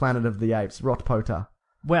Rise of the Planet of the Apes, Rot Potter?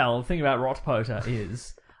 Well, the thing about Rot Potter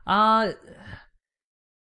is...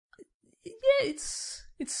 yeah, it's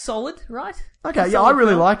solid, right? Okay, It's yeah, I solid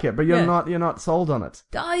really film. like it, but you're not sold on it.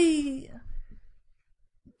 I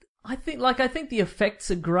think the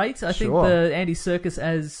effects are great. I think Sure. the Andy Serkis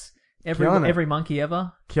as Killing it. every monkey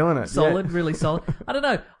ever. Killing it. Solid, yeah. really solid. I don't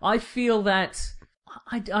know. I feel that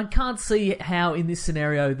I can't see how in this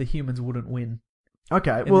scenario the humans wouldn't win.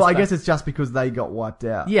 Okay, in well, this I fact. guess it's just because they got wiped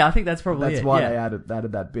out. Yeah, I think that's probably That's it. why yeah. they added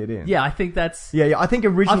that bit in. Yeah, I think that's... Yeah, I think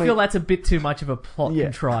originally... I feel that's a bit too much of a plot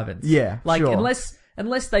contrivance. Yeah, like sure. unless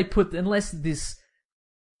this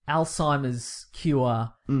Alzheimer's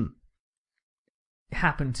cure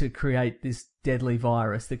happened to create this deadly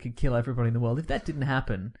virus that could kill everybody in the world. If that didn't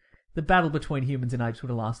happen, the battle between humans and apes would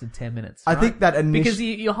have lasted 10 minutes. I right? think that because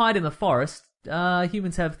you hide in the forest.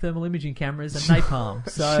 Humans have thermal imaging cameras and napalm.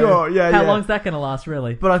 So Sure, yeah, how yeah. long's that going to last,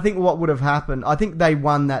 really? But I think what would have happened... I think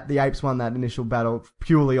the apes won that initial battle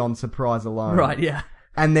purely on surprise alone. Right, yeah.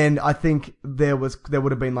 And then I think there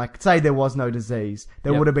would have been like, say there was no disease,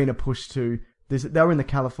 there would have been a push to this. They were in the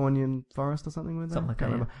Californian forest or something with that. Something like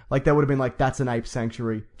that. Yeah. Like there would have been like, that's an ape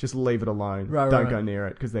sanctuary. Just leave it alone. Don't go near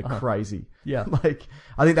it because they're crazy. Yeah. Like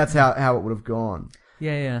I think that's how it would have gone.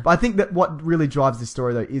 Yeah. But I think that what really drives this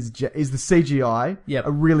story though is the CGI. Yep.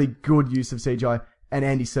 A really good use of CGI, and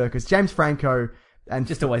Andy Serkis, James Franco. And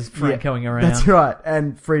just always Francoing around. That's right.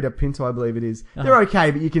 And Frida Pinto, I believe it is. They're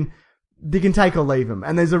okay, but you can take or leave them.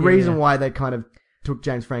 And there's a reason why they kind of took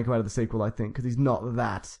James Franco out of the sequel, I think, because he's not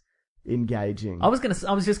that engaging. I was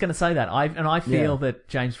just gonna say that. I feel that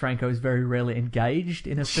James Franco is very rarely engaged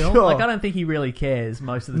in a film. Like I don't think he really cares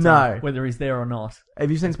most of the time whether he's there or not. Have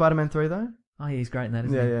you seen Spider-Man 3 though? Oh yeah, he's great in that,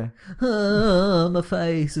 isn't he? Yeah. My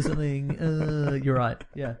face or something. You're right.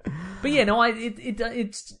 Yeah. But yeah, no,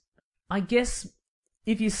 it's I guess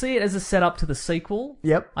if you see it as a setup to the sequel,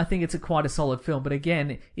 I think it's quite a solid film. But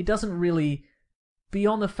again, it doesn't really,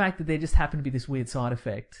 beyond the fact that there just happened to be this weird side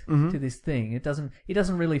effect to this thing, it doesn't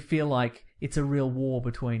really feel like it's a real war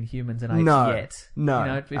between humans and apes yet. No, you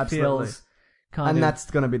know, it absolutely. Feels kind of... And that's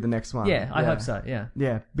going to be the next one. Yeah, I hope so, yeah.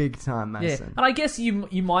 Yeah, big time, Mason. Yeah. And I guess you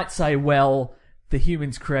might say, well, the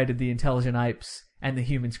humans created the intelligent apes and the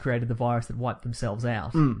humans created the virus that wiped themselves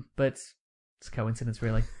out. But... it's a coincidence,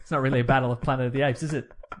 really. It's not really a battle of Planet of the Apes, is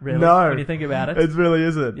it? Really? No. When you think about it. It really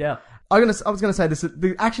isn't. Yeah. I was going to say this.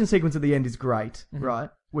 The action sequence at the end is great,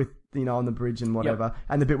 right? With, on the bridge and whatever. Yep.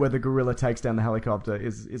 And the bit where the gorilla takes down the helicopter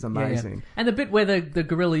is amazing. Yeah. And the bit where the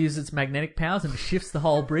gorilla uses its magnetic powers and shifts the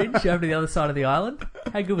whole bridge over to the other side of the island.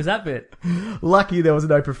 How good was that bit? Lucky there was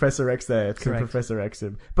no Professor X there to Professor X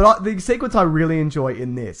him. But the sequence I really enjoy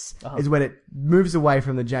in this is when it moves away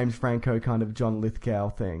from the James Franco kind of John Lithgow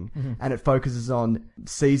thing and it focuses on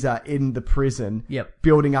Caesar in the prison,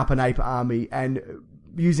 building up an ape army and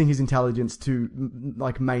using his intelligence to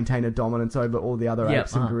like maintain a dominance over all the other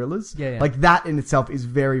apes and gorillas. Like that in itself is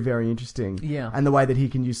very, very interesting. And the way that he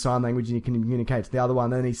can use sign language and he can communicate to the other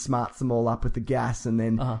one, and then he smarts them all up with the gas, and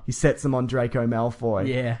then he sets them on Draco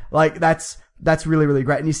Malfoy. Like that's really, really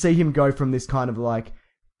great. And you see him go from this kind of like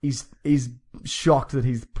he's shocked that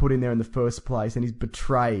he's put in there in the first place and he's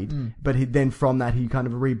betrayed, but then from that he kind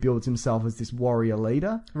of rebuilds himself as this warrior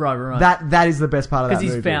leader. Right. That is the best part of that movie.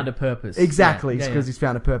 Because he's found a purpose. Exactly, because he's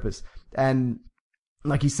found a purpose. And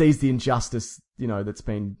like he sees the injustice, that's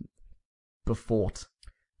been befought.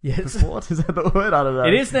 Yes. Befought? Is that the word? I don't know.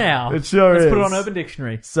 It is now. It sure is. Let's put it on Urban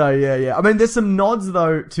Dictionary. So yeah. I mean, there's some nods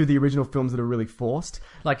though to the original films that are really forced.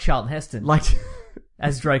 Like Charlton Heston.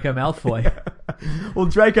 As Draco Malfoy. Well,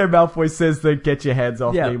 Draco Malfoy says that get your hands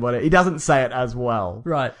off me. Whatever. He doesn't say it as well.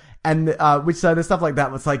 Right. And so there's stuff like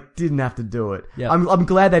that was like didn't have to do it. I'm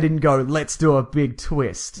glad they didn't go, let's do a big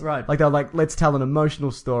twist. Right. Like they're like, let's tell an emotional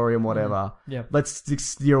story and whatever. Let's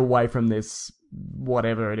steer away from this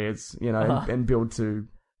whatever it is, and build to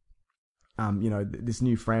this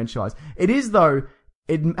new franchise. It is though.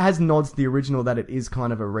 It has nods to the original that it is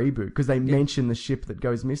kind of a reboot because they mention the ship that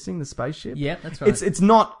goes missing, the spaceship. Yeah, that's right. It's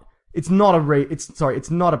not a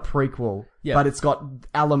prequel, but it's got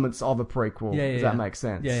elements of a prequel. Does that make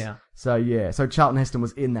sense? Yeah. So Charlton Heston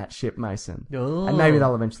was in that ship, Mason. Oh. And maybe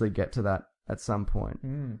they'll eventually get to that at some point.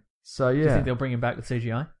 So yeah. Do you think they'll bring him back with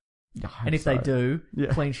CGI? And if they do,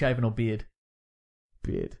 clean shaven or beard?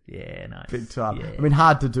 Beard. Yeah, nice. Big time. Yeah. I mean,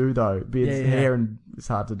 hard to do though. Beard's hair and it's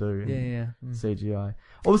hard to do. CGI.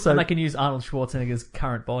 Also, and they can use Arnold Schwarzenegger's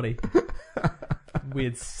current body.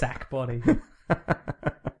 Weird sack body.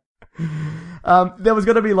 There was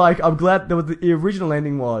going to be I'm glad the original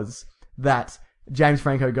ending was that James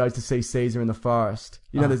Franco goes to see Caesar in the forest.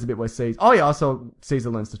 There's a bit where Caesar... Oh yeah, also Caesar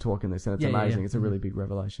learns to talk in this and it's amazing. It's a really big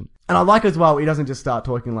revelation. And I like as well, he doesn't just start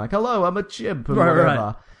talking like, hello, I'm a chimp and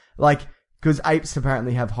whatever. Like... Because apes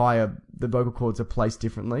apparently have the vocal cords are placed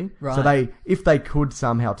differently. Right. So if they could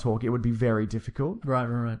somehow talk, it would be very difficult.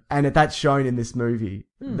 Right. And that's shown in this movie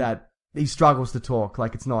that he struggles to talk.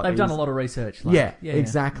 Like it's not. They've done a lot of research.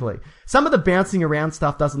 Exactly. Some of the bouncing around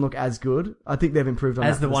stuff doesn't look as good. I think they've improved on that.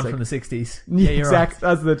 As the one from the 60s. Yeah, exactly.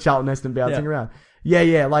 Right. As the Charlton Heston bouncing around.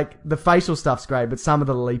 Yeah. Like the facial stuff's great, but some of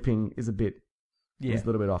the leaping is a bit. It's a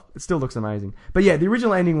little bit off. It still looks amazing. But yeah, the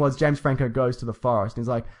original ending was James Franco goes to the forest and he's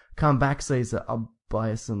like, come back, Caesar. I'll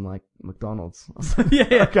buy you some, McDonald's.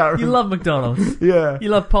 Yeah. You love McDonald's. Yeah. You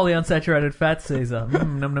love polyunsaturated fat, Caesar.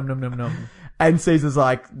 Nom. And Caesar's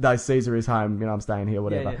like, no, Caesar is home. I'm staying here,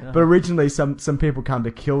 whatever. Yeah. But originally, some people come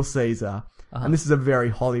to kill Caesar. And this is a very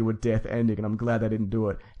Hollywood death ending, and I'm glad they didn't do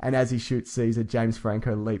it. And as he shoots Caesar, James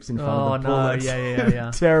Franco leaps in front of the bullets.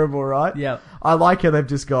 Yeah. Terrible, right? Yeah. I like how they've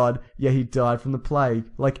just gone, he died from the plague,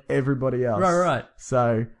 like everybody else. Right.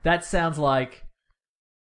 So... That sounds like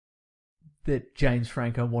that James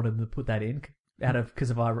Franco wanted to put that in because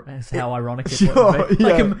of how ironic it Sure, would be.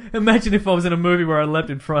 Like, yeah. imagine if I was in a movie where I leapt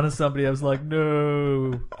in front of somebody, I was like,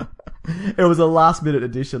 no. It was a last minute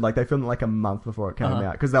edition. Like they filmed it like a month before it came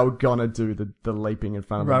out because they were gonna do the leaping in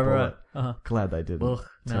front of the bullet. Right. Glad they didn't. Ugh,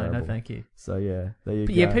 no, Terrible. thank you. So yeah, there you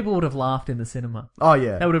But go. yeah, people would have laughed in the cinema. Oh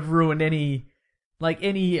yeah. That would have ruined any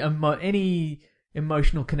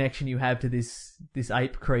emotional connection you have to this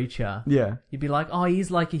ape creature. Yeah. You'd be like, oh, he's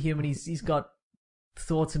like a human. He's got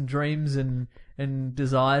thoughts and dreams and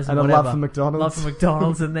desires and a whatever. love for McDonald's. Love for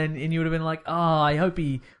McDonald's, and you would have been like, oh, I hope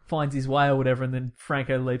he finds his way or whatever. And then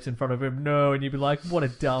Franco leaps in front of him. No, and you'd be like, what a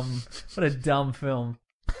dumb film.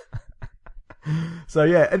 So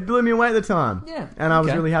yeah, it blew me away at the time. Yeah, And I was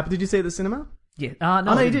okay. really happy. Did you see it at the cinema? Yeah. No,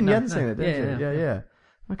 I you didn't. No, You hadn't no. seen it, did you? Yeah.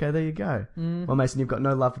 Okay, there you go. Well, Mason, you've got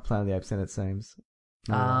no love for Planet of the Apes, then it seems.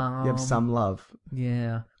 No love. You have some love.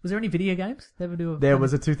 Yeah. Was there any video games? They ever do There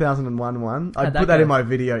was a 2001 one. I How'd that put that go? in my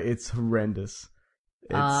video. It's horrendous.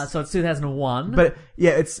 So it's 2001. But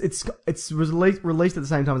yeah, it's released at the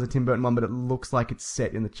same time as the Tim Burton one, but it looks like it's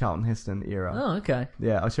set in the Charlton Heston era. Oh, okay.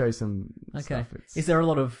 Yeah, I'll show you some Okay. stuff. Is there a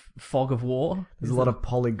lot of fog of war? There's a lot of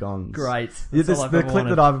polygons. Great. Yeah, That's all I've the ever clip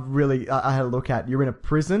wanted. that I had a look at, you're in a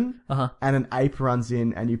prison Uh-huh. and an ape runs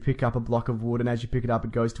in and you pick up a block of wood, and as you pick it up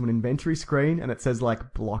it goes to an inventory screen and it says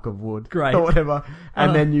like block of wood. Great. Or whatever. And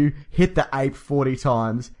Uh-huh. then you hit the ape 40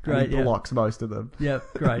 times Great, and it yeah. blocks most of them. Yep,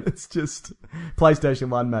 great. It's just PlayStation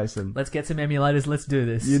 1, Mason. Let's get some emulators. Let's do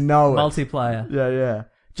this. You know it. Multiplayer. Yeah.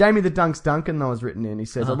 Jamie the Dunks Duncan though was written in. He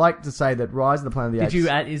says, I'd like to say that Rise of the Planet of the Apes... Did you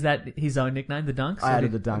add? Is that his own nickname, the Dunks? I Or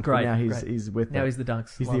added did- the Dunk. Great. But now great. he's with Now it. he's the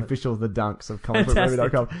Dunks. He's Love the it. official of the Dunks of Fantastic.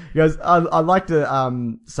 comicbookmovie.com. He goes, I'd like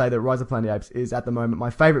to say that Rise of the Planet of the Apes is at the moment my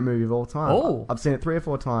favourite movie of all time. Oh. I've seen it 3 or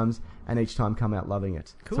 4 times and each time come out loving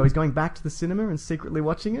it. Cool. So he's going back to the cinema and secretly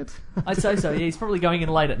watching it? I'd say so. Yeah, he's probably going in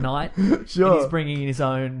late at night. Sure.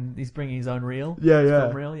 And he's bringing his own reel. Yeah, His yeah.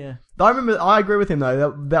 film reel, yeah. I agree with him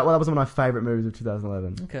though. That was one of my favourite movies of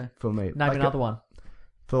 2011. Okay. For me. Name another one.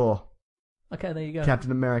 Thor. Okay, there you go.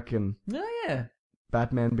 Captain American. Oh, yeah.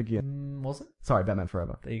 Batman Begins. Was it? Sorry, Batman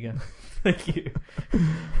Forever. There you go. Thank you.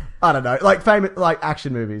 I don't know. Like famous, like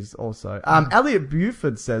action movies also. Elliot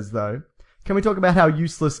Buford says though, can we talk about how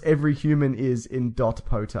useless every human is in Dot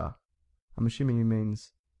Potter? I'm assuming he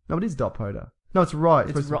means... No, it is Dot Potter. No, it's right.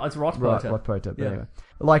 It's Rot Right, Potter. Rot Potter. Yeah. Anyway.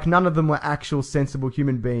 Like none of them were actual sensible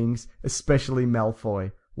human beings, especially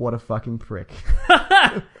Malfoy. What a fucking prick.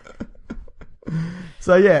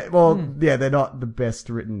 So yeah, well, yeah, they're not the best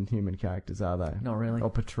written human characters, are they? Not really. Or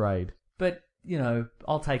portrayed. But, you know,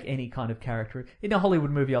 I'll take any kind of character. In a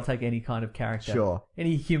Hollywood movie, I'll take any kind of character. Sure.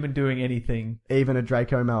 Any human doing anything. Even a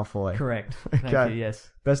Draco Malfoy. Correct. Okay. Thank you, yes.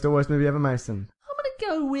 Best or worst movie ever, Mason? I'm going to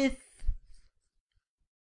go with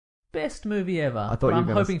best movie ever. I thought but you were I'm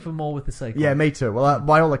gonna hoping for more with the sequel. Yeah, me too. Well,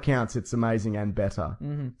 by all accounts, it's amazing and better.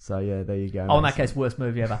 Mm-hmm. So yeah, there you go. Oh, in that Mason. case, worst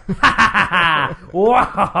movie ever.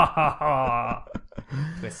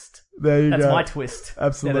 Twist. There you That's go. my twist.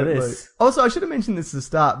 Absolutely. Instead of this. Also, I should have mentioned this at the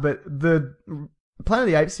start, but the Planet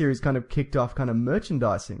of the Apes series kind of kicked off kind of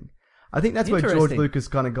merchandising. I think that's where George Interesting. Lucas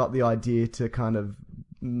kind of got the idea to kind of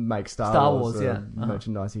make Star Wars, Wars, yeah.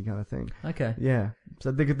 merchandising kind of thing. Okay. Yeah.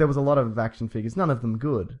 So there was a lot of action figures. None of them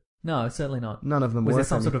good. No, certainly not. None of them Was there worth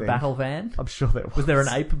some sort of anything. battle van? I'm sure there was. Was there an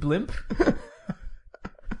ape blimp?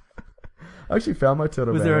 I actually found my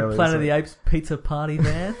turtle Was van there a earlier, Planet so- of the Apes pizza party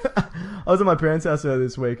van? I was at my parents' house earlier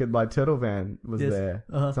this week and my turtle van was Yes. there.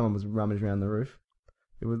 Uh-huh. Someone was rummaging around the roof.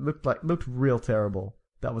 It looked real terrible.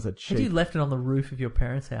 That was a cheap. Had you left it on the roof of your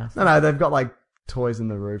parents' house? No, they've got like toys in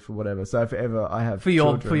the roof or whatever. So if ever I have For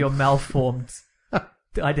your children- malformed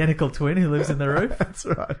identical twin who lives in the roof? That's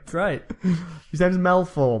right. Great. His name's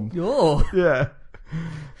Malform. Oh. Yeah.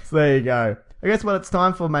 So there you go. I guess what it's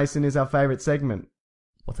time for, Mason, is our favourite segment.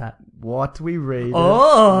 What's that? What we read.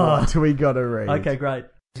 Oh! What we gotta read. Okay, great.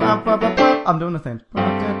 I'm doing the thing.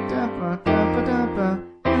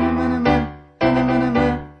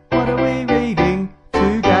 What are we reading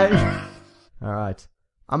today? Alright.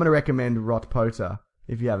 I'm going to recommend Rot Potter,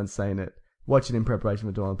 if you haven't seen it. Watch it in preparation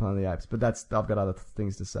for Dawn of the Planet of the Apes. But I've got other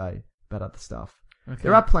things to say about other stuff. Okay.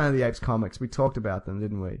 There are Planet of the Apes comics. We talked about them,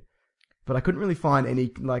 didn't we? But I couldn't really find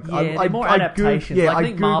any, like... Yeah, they're more adaptations. I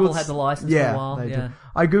think Marvel had the license for a while. they Yeah. do.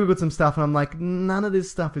 I googled some stuff and I'm like, none of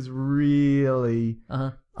this stuff is really...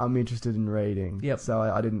 Uh-huh. I'm interested in reading. Yep. So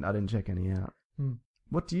I didn't check any out.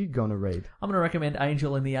 What do you gonna read? I'm going to recommend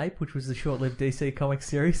Angel and the Ape, which was the short-lived DC comic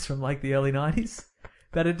series from like the early 90s.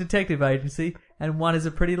 About a detective agency, and one is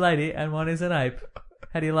a pretty lady and one is an ape.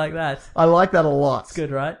 How do you like that? I like that a lot. It's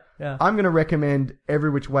good, right? Yeah. I'm gonna recommend Every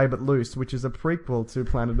Which Way But Loose, which is a prequel to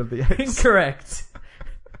Planet of the Apes. Incorrect.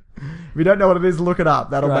 If you don't know what it is, look it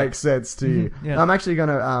up. That'll Right. make sense to you. Yeah. I'm actually going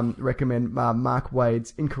to recommend Mark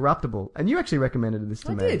Waid's Incorruptible. And you actually recommended this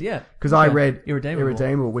to me. I did, yeah. Because Okay. I read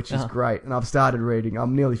Irredeemable. which is great. And I've started reading.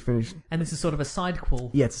 I'm nearly finished. And this is sort of a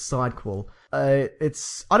sidequel. Yeah, it's a sidequel. I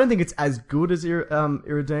don't think it's as good as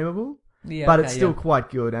Irredeemable. Yeah, but okay, it's still yeah.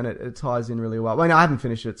 quite good, and it ties in really well. I mean, I haven't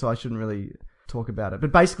finished it, so I shouldn't really talk about it.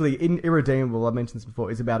 But basically, in Irredeemable, I've mentioned this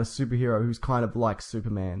before, is about a superhero who's kind of like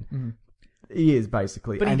Superman. He is,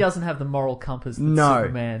 basically. But he And doesn't have the moral compass that no,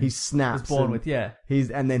 Superman he snaps was born and with, yeah.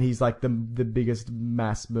 Then he's like the biggest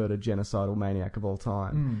mass murder genocidal maniac of all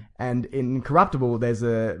time. And in Incorruptible, there's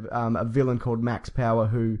a villain called Max Power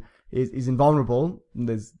who is invulnerable.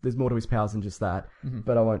 There's more to his powers than just that,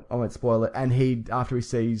 but I won't spoil it. And he, after he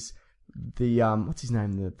sees the what's his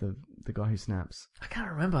name, the guy who snaps, I can't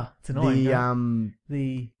remember. It's annoying.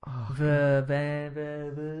 The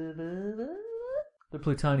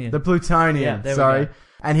plutonium. The plutonium. Yeah, there we sorry. go.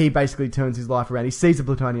 And he basically turns his life around. He sees the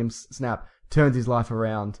plutonium snap, turns his life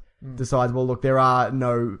around, decides, well, look, there are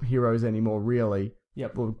no heroes anymore, really.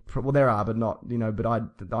 Yep. Well, there are, but not, but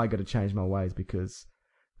I got to change my ways because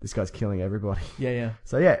this guy's killing everybody. Yeah.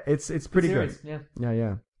 So yeah, it's pretty Serious, good. yeah.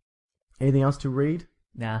 Yeah. Anything else to read?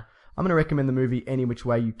 Nah. I'm going to recommend the movie Any Which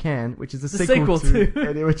Way You Can, which is the sequel to to-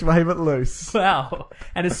 Any Which Way But Loose. Wow.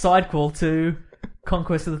 And a sidequel to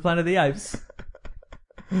Conquest of the Planet of the Apes.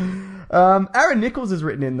 Aaron Nichols is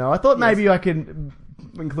written in though. I thought maybe I could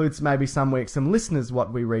include maybe some weeks some listeners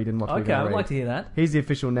what we read and what we Okay, I would read. like to hear that. He's the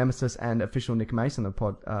official nemesis and official Nick Mason of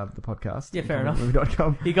the podcast. Yeah, fair enough.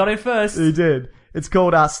 Comicmovie.com. He got it first. He did. It's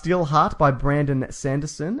called Steel Heart by Brandon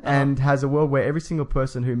Sanderson and has a world where every single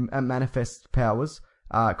person who manifests powers,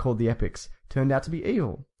 called the Epics, turned out to be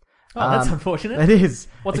evil. Oh, that's unfortunate. It is.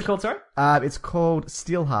 What's it called, sorry? It's called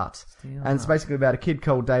Steelheart. And it's basically about a kid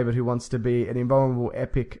called David who wants to be an invulnerable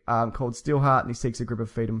epic called Steelheart, and he seeks a group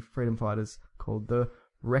of freedom fighters called the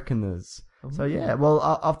Reckoners. So yeah, well,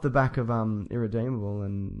 off the back of Irredeemable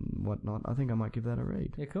and whatnot, I think I might give that a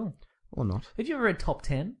read. Yeah, cool. Or not. Have you ever read Top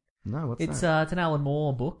 10? No, what's It's that? it's an Alan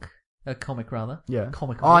Moore book. A comic, rather. Yeah.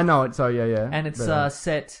 Comic. Oh, I know it. So yeah. And it's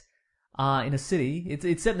set in a city.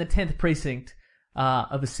 It's set in the 10th precinct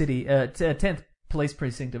of a city, 10th police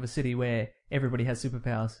precinct of a city where everybody has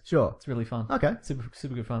superpowers. Sure. It's really fun. Okay. Super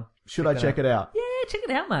good fun. Should I check it out? Yeah, check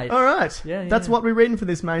it out, mate. All right. Yeah, That's what we're reading for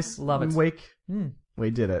this Love it. week. We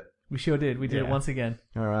did it. We sure did. We did it once again.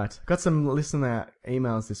 All right. Got some listener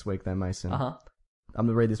emails this week, though, Mason. Uh-huh. I'm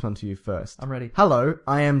going to read this one to you first. I'm ready. Hello,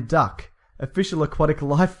 I am Duck, official aquatic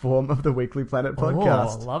life form of the Weekly Planet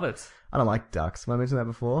podcast. Oh, love it. I don't like ducks. Have I mentioned that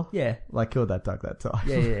before? Yeah. Well, I killed that duck that time.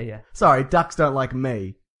 Yeah. Sorry, ducks don't like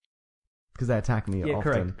me. Because they attack me Yeah,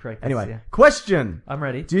 often. correct. Anyway, Yeah. question. I'm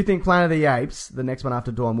ready. Do you think Planet of the Apes, the next one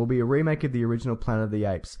after Dawn, will be a remake of the original Planet of the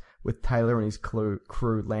Apes with Taylor and his crew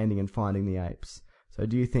landing and finding the apes? So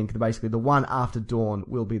do you think basically the one after Dawn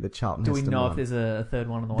will be the Charlton Do we Heston know one? if there's a third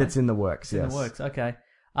one on the way? That's in the works, It's yes. in the works, okay.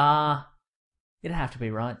 It'd have to be,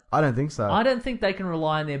 right? I don't think so. I don't think they can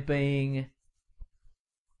rely on there being...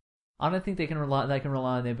 I don't think they can rely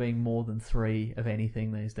on there being more than 3 of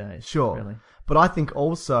anything these days. Sure. Really. But I think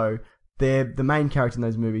also the main character in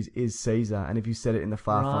those movies is Caesar, and if you set it in the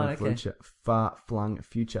far-flung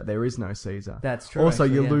future, there is no Caesar. That's true. Also,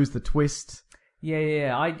 actually, you yeah. lose the twist.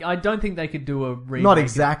 Yeah. I don't think they could do a remake. Not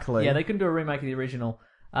exactly. Yeah, they couldn't do a remake of the original.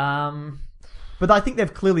 But I think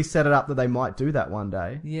they've clearly set it up that they might do that one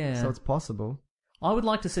day. Yeah. So it's possible. I would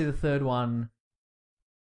like to see the third one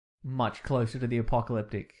much closer to the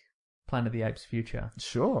apocalyptic Planet of the Apes future.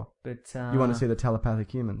 Sure. But You want to see the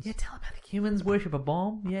telepathic humans. Yeah, telepathic humans worship a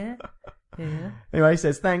bomb. Yeah. Anyway, he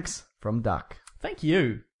says, thanks, from Duck. Thank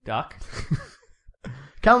you, Duck.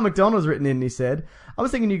 Callum McDonald's written in and he said, I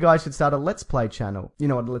was thinking you guys should start a Let's Play channel. You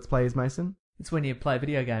know what a Let's Play is, Mason? It's when you play a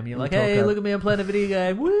video game and you're like, talk hey, up. look at me, I'm playing a video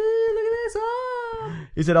game. Woo, look at this. Ah.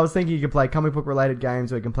 He said, I was thinking you could play comic book related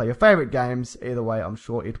games or you can play your favourite games. Either way, I'm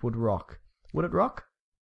sure it would rock. Would it rock?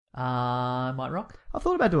 Might rock. I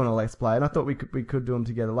thought about doing a Let's Play and I thought we could do them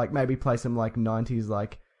together. Like maybe play some like 90s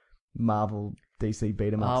like Marvel DC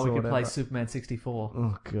beat 'em ups We or could play whatever. Superman 64.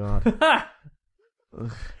 Oh god.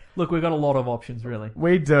 Look, we've got a lot of options, really.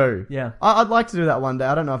 We do. Yeah. I'd like to do that one day.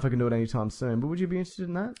 I don't know if I can do it anytime soon, but would you be interested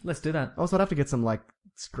in that? Let's do that. Also, I'd have to get some like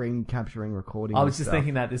screen capturing recording. I and was just stuff.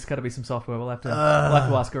 thinking that there's got to be some software. We'll have to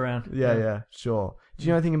ask around. Yeah, sure. Do you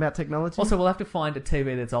know anything about technology? Also, we'll have to find a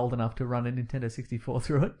TV that's old enough to run a Nintendo 64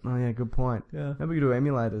 through it. Oh yeah, good point. Yeah. Maybe we could do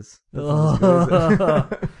emulators. That's not as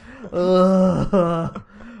good, is it?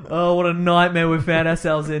 Oh, what a nightmare we found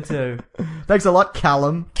ourselves into. Thanks a lot,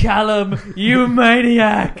 Callum. Callum, you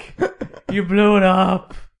maniac! You blew it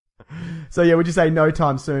up. So yeah, would you say no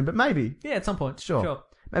time soon? But maybe. Yeah, at some point. Sure.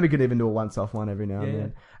 Maybe we could even do a once-off one every now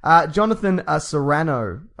and then. Jonathan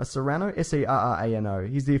Serrano. Serrano? Serrano.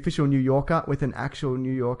 He's the official New Yorker with an actual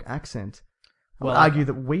New York accent. I would argue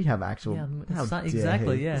that we have actual...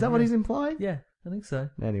 exactly, yeah. Is that what he's implying? Yeah, I think so.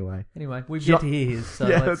 Anyway, we've yet to hear his, so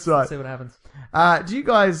that's right. let's see what happens. Do you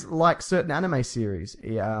guys like certain anime series?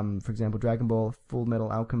 For example, Dragon Ball, Full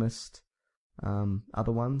Metal Alchemist,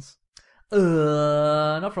 other ones?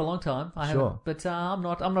 Not for a long time. I Sure. haven't, but I'm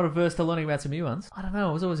not averse to learning about some new ones. I don't know.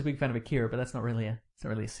 I was always a big fan of Akira, but that's not really a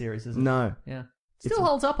series, is it? No. Yeah. Still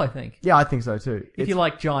holds up, I think. Yeah, I think so too. If you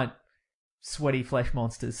like giant, sweaty flesh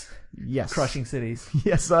monsters, yes, crushing cities.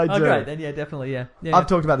 Yes, I do. Oh, great. Then definitely, yeah. I've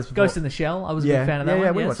talked about this before. Ghost in the Shell. I was a big fan of that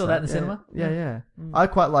one. Yeah, saw that in the cinema. Yeah. I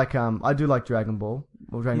quite like. I do like Dragon Ball.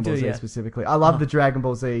 Or Dragon Ball Z specifically. I love the Dragon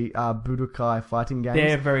Ball Z Budokai fighting games.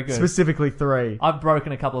 They're very good. Specifically 3. I've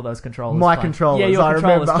broken a couple of those controllers. My controllers. Yeah, your I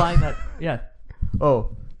controllers remember. playing that. Yeah.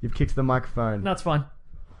 Oh, you've kicked the microphone. No, it's fine.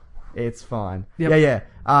 It's fine. Yep. Yeah.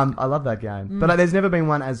 I love that game. But there's never been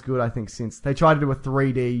one as good, I think, since they tried to do a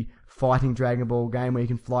 3D fighting Dragon Ball game where you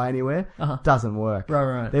can fly anywhere. Doesn't work.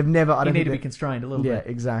 Right. They've never... You need to be constrained a little bit.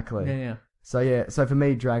 Yeah, exactly. Yeah. So for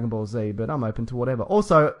me, Dragon Ball Z, but I'm open to whatever.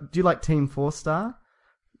 Also, do you like Team 4-Star?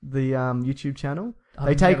 The YouTube channel.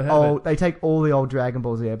 They take all the old Dragon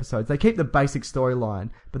Ball Z episodes. They keep the basic storyline,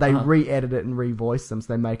 but they re-edit it and revoice them,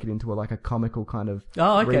 so they make it into a comical kind of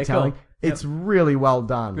retelling. Cool. It's really well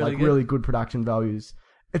done, really good production values.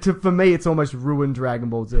 For me, it's almost ruined Dragon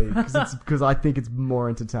Ball Z because I think it's more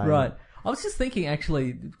entertaining. Right. I was just thinking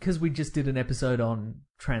actually because we just did an episode on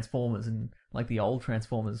Transformers and the old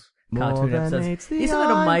Transformers. Cartoon episodes. Isn't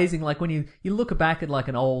it amazing? Like when you look back at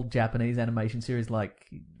an old Japanese animation series like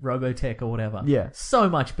Robotech or whatever. Yeah. So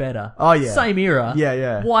much better. Oh yeah. Same era.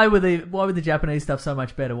 Yeah. Why were the Japanese stuff so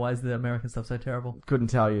much better? Why is the American stuff so terrible? Couldn't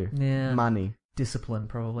tell you. Yeah. Money. Discipline,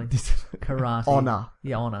 probably. Karate. Honor.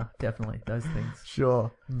 Yeah, honor. Definitely. Those things. Sure.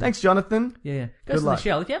 Thanks, Jonathan. Yeah. Ghost in the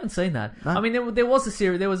Shell. If you haven't seen that. No. I mean, there was a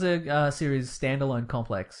series standalone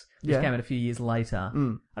complex. Which came out a few years later. I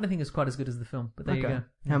don't think it was quite as good as the film, but there you go.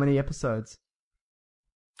 How many episodes?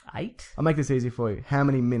 8? I'll make this easy for you. How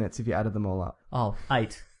many minutes if you added them all up? Oh,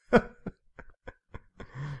 8.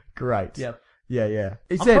 Great. Yep. Yeah.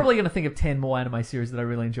 I'm probably going to think of 10 more anime series that I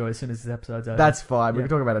really enjoy as soon as this episode's over. That's fine. We can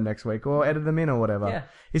talk about it next week or edit them in or whatever. Yeah.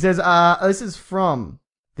 He says, this is from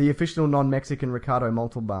the official non-Mexican Ricardo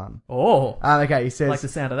Montalban. Oh. Okay, he says... I like the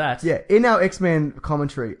sound of that. Yeah, in our X-Men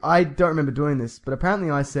commentary, I don't remember doing this, but apparently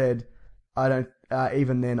I said, I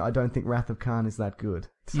don't think Wrath of Khan is that good.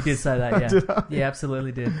 You did say that, yeah. Did I? Yeah,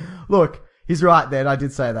 absolutely did. Look, he's right then, I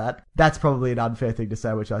did say that. That's probably an unfair thing to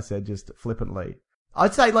say, which I said just flippantly.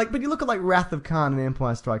 I'd say, but you look at Wrath of Khan and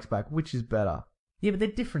Empire Strikes Back, which is better? Yeah, but they're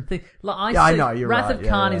different things. I know, you're right. Wrath of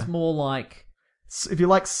Khan is more like... If you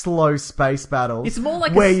like slow space battles, it's more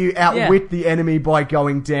like where you outwit the enemy by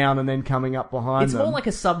going down and then coming up behind them. It's more like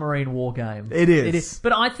a submarine war game. It is.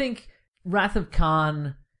 But I think Wrath of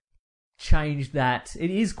Khan changed that.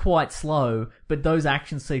 It is quite slow, but those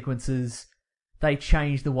action sequences, they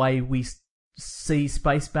changed the way we see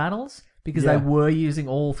space battles because they were using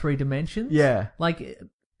all 3 dimensions. Yeah.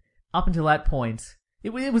 Up until that point, it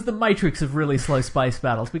was the Matrix of really slow space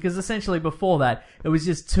battles because essentially before that, it was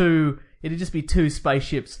just it'd just be 2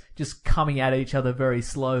 spaceships just coming at each other very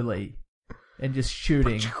slowly and just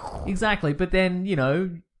shooting. Exactly. But then,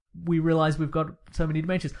 we realize we've got so many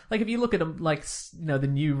dimensions. If you look at them,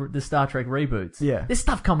 the Star Trek reboots. Yeah. There's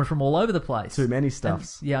stuff coming from all over the place. Too many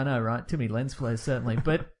stuffs. I know, right? Too many lens flares, certainly.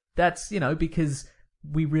 But that's, because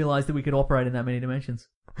we realized that we could operate in that many dimensions.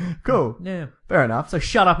 Cool. Yeah. Fair enough. So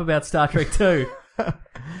shut up about Star Trek 2.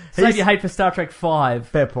 Save your hate for Star Trek 5.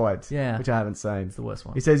 Fair point. Yeah. Which I haven't seen. It's the worst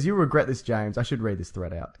one. He says, "You regret this, James." I should read this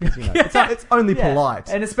thread out. It's only polite.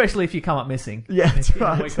 And especially if you come up missing. Yeah, that's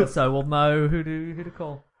right. In a week or so, we'll know who to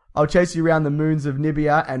call. I'll chase you round the moons of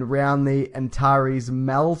Nibia and round the Antares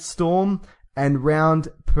Maelstrom and round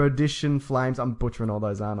Perdition Flames. I'm butchering all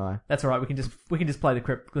those, aren't I? That's all right. We can just play the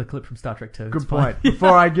clip from Star Trek 2. Good point.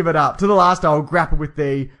 Before I give it up, to the last I will grapple with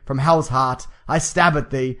thee. From hell's heart, I stab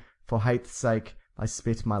at thee. For hate's sake, I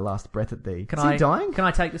spit my last breath at thee. Is he dying? Can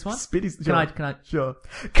I take this one? Spit his... Can I? Sure.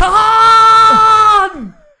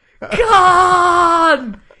 Khan!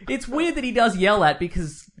 Khan! It's weird that he does yell at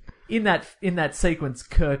because... In that sequence,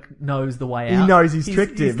 Kirk knows the way out. He knows he's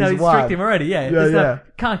tricked him. He's tricked him already, yeah.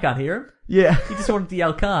 Khan can't hear him. Yeah. He just wanted to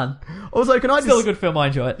yell Khan. Also, can I Still a good film, I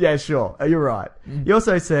enjoy it. Yeah, sure. You're right. He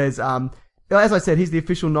also says, As I said, he's the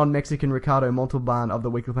official non-Mexican Ricardo Montalban of the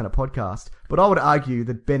Weekly Planet podcast. But I would argue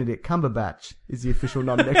that Benedict Cumberbatch is the official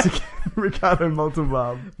non-Mexican Ricardo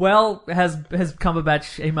Montalban. Well, has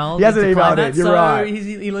Cumberbatch emailed? He hasn't to emailed that, it. You're so right.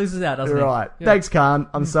 He loses out, doesn't he? You're right. Yeah. Thanks, Khan.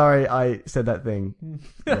 I'm sorry I said that thing.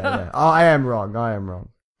 Yeah. Oh, I am wrong.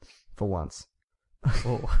 For once.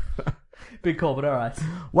 Oh. Big call, but all right.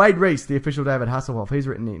 Wade Reese, the official David Hasselhoff, he's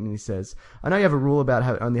written it and he says, I know you have a rule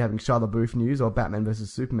about only having Shia LaBeouf news or Batman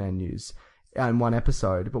vs. Superman news in one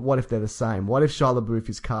episode, but what if they're the same? What if Shia LaBeouf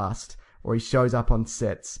is cast or he shows up on the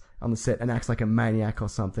set and acts like a maniac or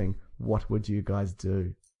something? What would you guys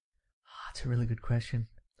do? That's a really good question.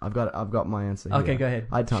 I've got my answer here. Okay, go ahead.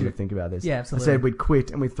 I had time to Shoot. think about this. Yeah, absolutely. I said we'd quit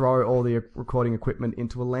and we'd throw all the recording equipment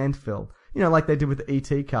into a landfill. You know, like they did with the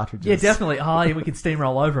ET cartridges. Yeah, definitely. Oh, yeah, we could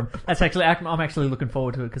steamroll over them. I'm actually looking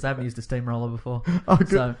forward to it because I haven't used a steamroller before. Oh, good.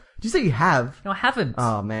 So, Did you say you have? no, I haven't.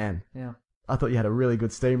 Oh, man. Yeah. I thought you had a really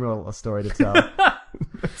good steamroller story to tell.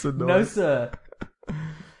 That's annoying. No, sir.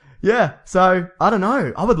 Yeah, so, I don't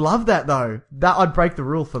know. I would love that, though. I'd break the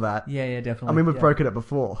rule for that. Yeah, definitely. I mean, we've yeah. broken it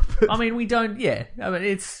before. I mean, we don't, yeah. I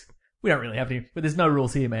mean, we don't really have any, but there's no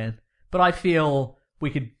rules here, man. But I feel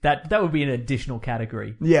we could, that would be an additional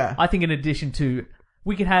category. Yeah. I think in addition to,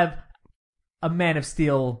 we could have a Man of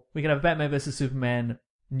Steel, we could have Batman vs. Superman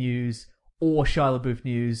news, or Shia LaBeouf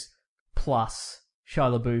news, plus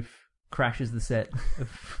Shia LaBeouf crashes the set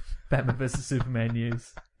of Batman vs. Superman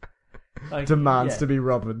news. Like, Demands yeah. to be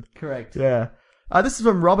robbed. Correct. Yeah. This is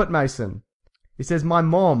from Robert Mason. He says, my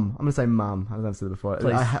mom, I'm going to say mum. I've done this before.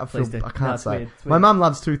 Please, please do. I can't No, it's say. weird. It's My weird. mum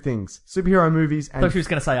loves two things. Superhero movies I thought and... she was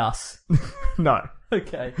going to say us. No.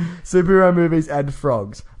 Okay. Superhero movies and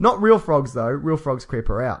frogs. Not real frogs, though. Real frogs creep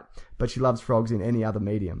her out. But she loves frogs in any other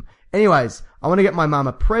medium. Anyways, I want to get my mum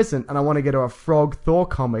a present and I want to get her a Frog Thor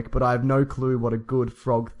comic, but I have no clue what a good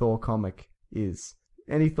Frog Thor comic is.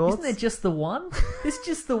 Any thoughts? Isn't there just the one? There's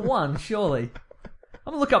just the one, surely.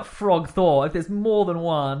 I'm going to look up Frog Thor. If there's more than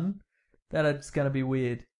one, that's going to be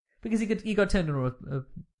weird. Because he got turned into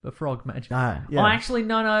a frog magic. Yeah. Oh, actually,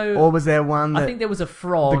 no. Or was there one that... I think there was a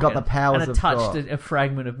frog that got the powers and it of touched Thor. a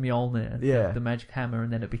fragment of Mjolnir, Yeah. the magic hammer,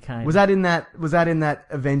 and then it became... Was that in that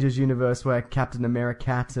Avengers universe where Captain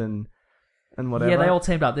America and whatever? Yeah, they all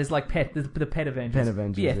teamed up. There's like the Pet Avengers. Pet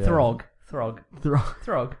Avengers, Yeah, yeah. Throg.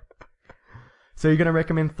 Throg. So you're going to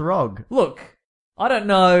recommend Throg? Look, I don't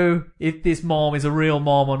know if this mom is a real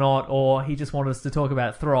mom or not, or he just wanted us to talk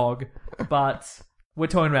about Throg, but we're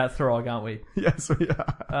talking about Throg, aren't we? Yes, we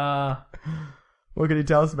are. What can you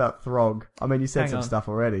tell us about Throg? I mean, you said Hang some on. stuff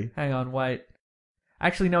already. Hang on, wait.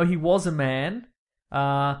 Actually, no, he was a man.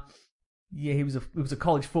 Yeah, it was a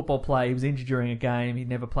college football player. He was injured during a game. He'd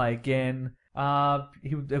never play again.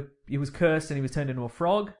 He was cursed and he was turned into a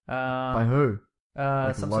frog. By who?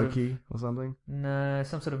 Like some Loki or something? No,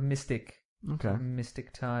 some sort of mystic. Okay.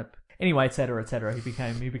 Mystic type. Anyway, etc., etc. He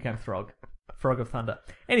became Throg. Frog of Thunder.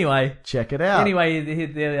 Anyway. Check it out. Anyway, there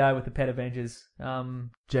they are with the Pet Avengers.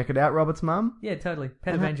 Check it out, Robert's mum. Yeah, totally.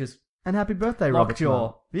 Pet And Avengers. And happy birthday, Robert's Lockjaw.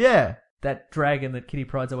 mum. Yeah. That dragon that Kitty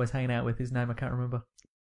Pryde's always hanging out with, his name I can't remember.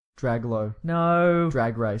 Draglow. No.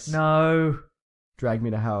 Drag Race. No. Drag Me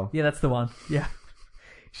to Hell. Yeah, that's the one. Yeah.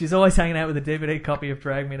 She's always hanging out with a DVD copy of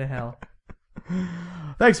Drag Me to Hell.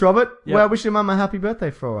 Thanks, Robert. Yep. Well, wish your mum a happy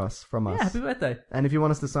birthday from us. Yeah, happy birthday. And if you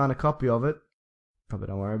want us to sign a copy of it, probably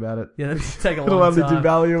don't worry about it. Yeah, that'd take a It'll long only time.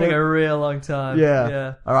 devalue Take it. a real long time. Yeah.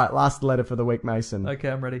 Yeah. All right, last letter for the week, Mason. Okay,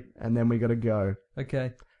 I'm ready. And then we got to go.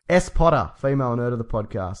 Okay. S. Potter, female nerd of the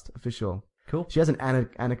podcast, official. Cool. She has an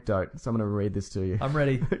anecdote, so I'm going to read this to you. I'm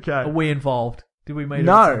ready. Okay. Are we involved? Did we meet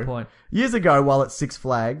her at some point? Years ago, while at Six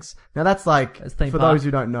Flags. Now that's like, That's theme for park. those who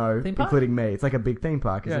don't know, Theme park? including me, it's like a big theme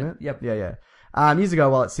park, isn't Yeah, it? yep. Yeah. Years ago,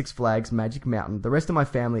 while at Six Flags Magic Mountain, the rest of my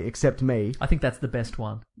family, except me... I think that's the best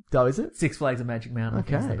one. Oh, is it? Six Flags of Magic Mountain. I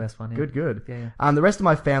think Okay. is the best one. Yeah. Good. Yeah. The rest of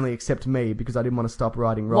my family, except me, because I didn't want to stop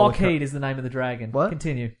riding roller Lockheed is the name of the dragon. What?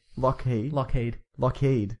 Continue. Lockheed?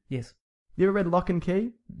 Lockheed. Yes. You ever read Lock and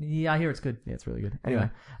Key? Yeah, I hear it's good. Yeah, it's really good. Anyway,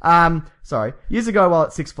 sorry. Years ago, while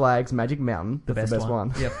at Six Flags Magic Mountain, that's the best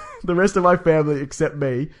one. Yep. The rest of my family, except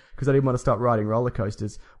me, because I didn't want to stop riding roller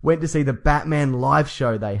coasters, went to see the Batman live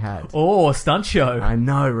show they had. Oh, stunt show. I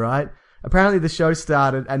know, right? Apparently the show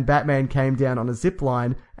started and Batman came down on a zip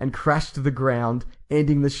line and crashed to the ground,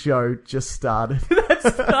 ending the show just started.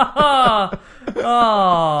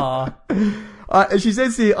 She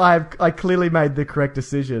says here, I clearly made the correct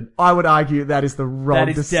decision. I would argue that is the wrong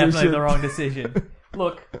decision. That is definitely the wrong decision.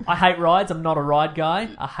 Look, I hate rides. I'm not a ride guy.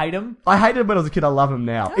 I hate them. I hated him when I was a kid. I love him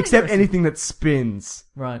now. Except interesting. anything that spins.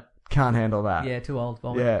 Right. Can't handle that. Yeah, too old.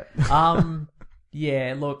 Vomit. Yeah.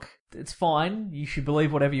 Yeah, look, it's fine. You should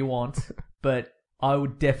believe whatever you want. But I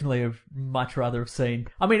would definitely have much rather have seen.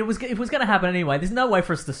 I mean, it was going to happen anyway. There's no way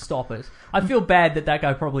for us to stop it. I feel bad that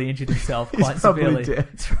guy probably injured himself quite severely. Dead.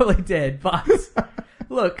 He's probably dead. But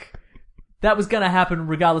look, that was going to happen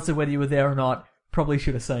regardless of whether you were there or not. Probably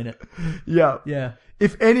should have seen it. Yeah. Yeah.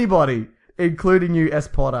 If anybody, including you, S.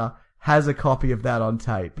 Potter, has a copy of that on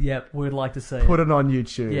tape, Yep, we'd like to see put it. it on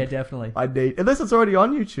YouTube. Yeah, definitely. Unless it's already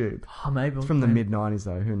on YouTube. Oh, maybe. It's from the mid-90s,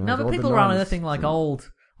 though. Who knows? No, but Or people the are on 90s. anything like old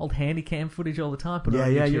handy cam footage all the time. Put it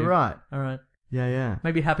on Yeah, YouTube. you're right. All right. Yeah.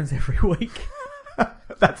 Maybe it happens every week.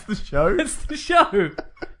 That's the show. It's the show.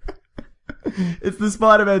 It's the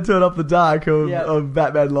Spider-Man Turn Off the Dark of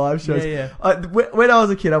Batman live shows. Yeah. When I was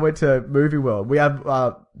a kid, I went to Movie World. We have,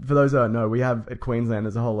 for those who don't know, we have at Queensland,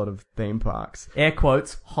 there's a whole lot of theme parks. Air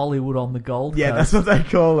quotes, Hollywood on the Gold Yeah, Coast. that's what they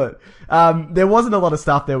call it. There wasn't a lot of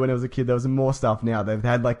stuff there when I was a kid. There was more stuff now. They've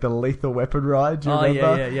had like the Lethal Weapon ride. Do you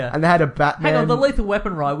remember? Yeah. And they had a Batman. Hang on, the Lethal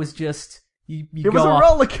Weapon ride was just... You It go was a up.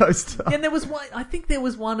 roller coaster. And there was one, I think there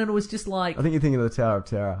was one and it was just like... I think you're thinking of the Tower of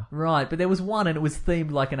Terror. Right, but there was one and it was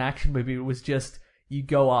themed like an action movie. It was just, you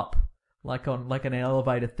go up like on like an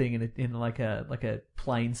elevator thing in like a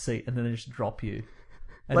plane seat and then they just drop you.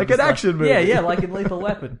 And Like it was an action movie. Yeah, like in Lethal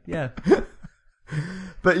Weapon. Yeah.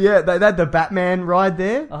 But yeah, they had the Batman ride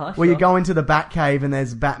there, where you sure. go into the Batcave and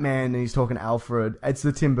there's Batman and he's talking to Alfred. It's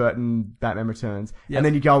the Tim Burton Batman Returns. Yep. And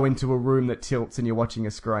then you go into a room that tilts and you're watching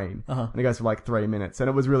a screen. And it goes for like 3 minutes. And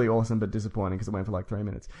it was really awesome but disappointing because it went for like 3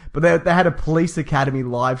 minutes. But they had a Police Academy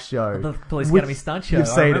live show. The Police Academy stunt show. You've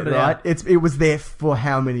I seen it, remember right? that. It was there for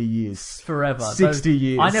how many years? Forever. 60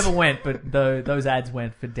 years. I never went, but those ads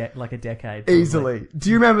went for like a decade. Probably. Easily. Do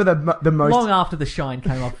you remember the most... Long after the shine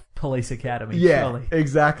came off Police Academy, Yeah, surely.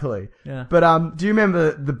 exactly. Yeah. But do you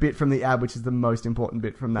remember the bit from the ad, which is the most important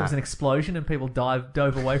bit from There that? was an explosion and people dove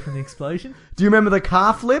away from the explosion. Do you remember the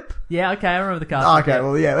car flip? Yeah, okay, I remember the car. Okay,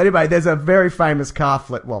 well, yeah. Anyway, there's a very famous car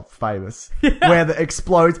flip. Well, famous, where it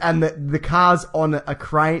explodes and the car's on a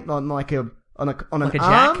crane, on like an Like arm. a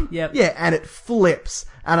jack? Yep. Yeah, and it flips,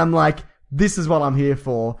 and I'm like, this is what I'm here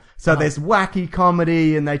for. So there's wacky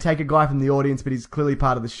comedy, and they take a guy from the audience, but he's clearly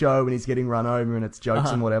part of the show, and he's getting run over, and it's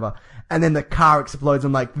jokes and whatever. And then the car explodes.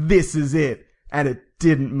 I'm like, this is it, and it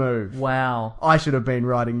didn't move. Wow. I should have been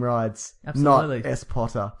riding rides, Absolutely. not S.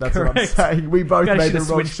 Potter. That's what I'm Correct. saying. We both You guys made should the have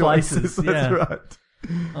wrong switched choices. places, That's yeah. right.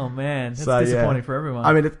 Oh man, that's So, yeah. disappointing for everyone.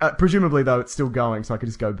 I mean, presumably though, it's still going, so I could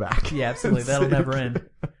just go back. Yeah, absolutely. That'll never end.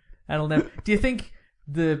 That'll never. Do you think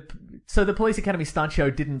the Police Academy stunt show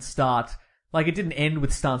didn't start like it didn't end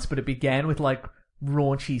with stunts, but it began with like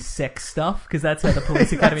raunchy sex stuff because that's how the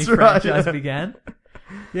Police Academy That's right, franchise yeah. began.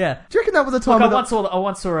 Yeah. Do you reckon that was a time? Look, of I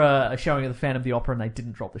once saw a showing of the Phantom of the Opera and they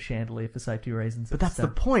didn't drop the chandelier for safety reasons. But that's So- the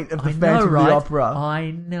point of the I Phantom know, of right? the Opera.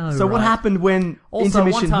 I know. So what right? happened when Also,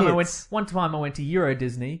 intermission hits? one time I went to Euro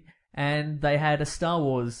Disney and they had a Star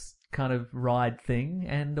Wars kind of ride thing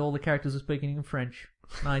and all the characters were speaking in French.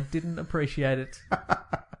 And I didn't appreciate it.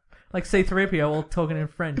 Like C-3PO all talking in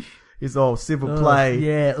French. He's all civil play.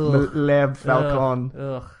 Yeah, ugh. Leb Falcon.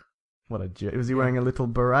 Ugh. What a jerk. Was he wearing a little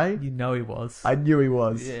beret? You know he was. I knew he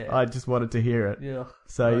was. Yeah. I just wanted to hear it. Ugh.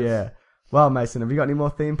 So Gross. yeah. Well, Mason, have you got any more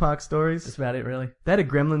theme park stories? That's about it, really. They had a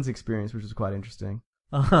Gremlins experience, which was quite interesting.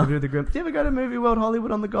 Uh-huh. Did you ever go to Movie World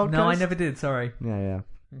Hollywood on the Gold Coast? No, I never did, sorry. Yeah.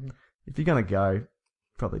 If you're gonna go,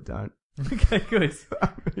 probably don't. Okay, good.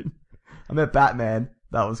 I met Batman.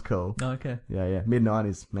 That was cool. Okay. Yeah.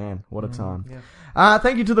 Mid-90s. Man, what a time. yeah.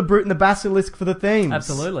 Thank you to the Brute and the Basilisk for the themes.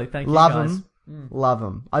 Absolutely, thank you, Love guys. them. Love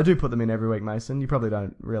them. I do put them in every week, Mason. You probably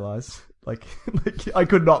don't realise. Like I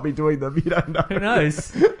could not be doing them. You don't know. Who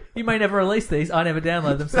knows? You may never release these. I never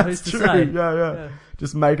download them, so who's That's to true. say? Yeah.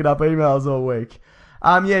 Just making up emails all week.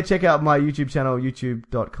 Check out my YouTube channel,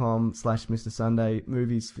 youtube.com/Mr. Sunday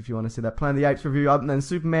Movies, if you want to see that Planet of the Apes review, and then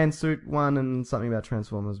Superman Suit 1 and something about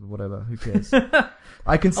Transformers, whatever, who cares? I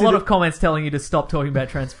A consider... lot of comments telling you to stop talking about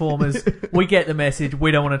Transformers. We get the message. We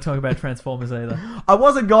don't want to talk about Transformers either. I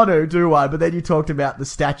wasn't gonna do one, but then you talked about the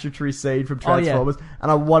statutory scene from Oh, yeah. Transformers, and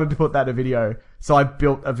I wanted to put that in a video, so I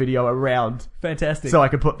built a video around Fantastic. so I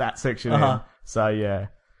could put that section Uh-huh. in. So, yeah.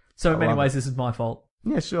 So in many love ways, this is my fault.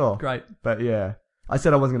 Yeah, sure. Great. But, yeah. I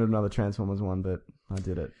said I wasn't going to do another Transformers one, but I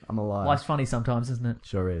did it. I'm alive. Life's funny sometimes, isn't it?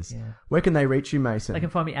 Sure is. Yeah. Where can they reach you, Mason? They can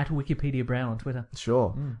find me at Wikipedia Brown on Twitter.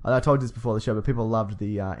 Sure. I told you this before the show, but people loved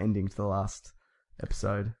the ending to the last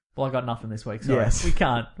episode. Well, I got nothing this week. Sorry. Yes. We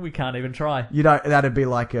can't even try. You don't. That'd be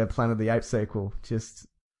like a Planet of the Apes sequel. Just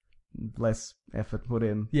less effort put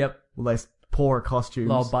in. Yep. Less poorer costumes.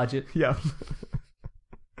 Low budget. Yeah.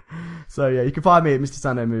 So yeah, you can find me at Mr.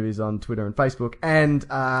 Sunday Movies on Twitter and Facebook and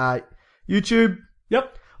YouTube.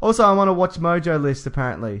 Yep. Also, I'm on a Watch Mojo list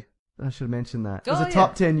apparently. I should have mentioned that. It was Oh, a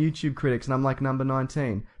top 10 YouTube critics, and I'm like number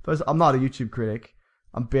 19. First, I'm not a YouTube critic.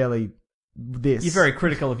 I'm barely this. You're very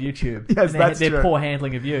critical of YouTube. Yes, and that's their true. poor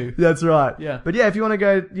handling of you. That's right. Yeah. But yeah, if you want to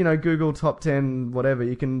go, Google top 10, whatever,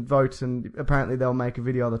 you can vote, and apparently they'll make a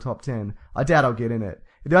video of the top 10. I doubt I'll get in it.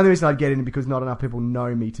 The only reason I'd get in is because not enough people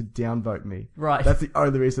know me to downvote me. Right. That's the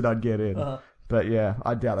only reason I'd get in. Uh-huh. But yeah,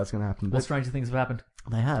 I doubt that's going to happen. Well, But stranger things have happened.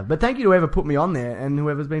 they have. But thank you to whoever put me on there and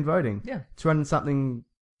whoever's been voting. Yeah. 200-something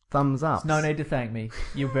thumbs up. No need to thank me.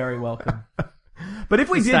 You're very welcome. But if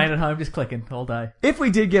we Just did, staying at home, just clicking all day. if we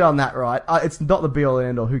did get on that right, it's not the be all and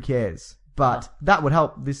end all. Who cares? But that would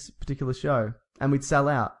help this particular show, and we'd sell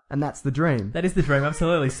out, and that's the dream. That is the dream,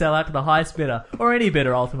 absolutely. Sell out to the highest bidder, or any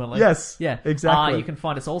bidder, ultimately. Yes, Yeah. exactly. You can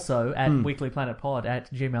find us also at Weekly Planet Pod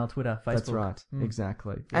at Gmail, Twitter, Facebook. That's right,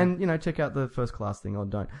 exactly. And, check out the First Class thing, or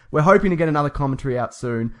don't. We're hoping to get another commentary out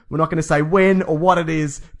soon. We're not going to say when or what it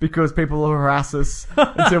is, because people will harass us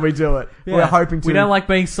until we do it. Yeah. We're hoping to. We don't like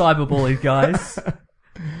being cyberbullied, guys.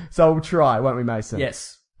 So we'll try, won't we, Mason?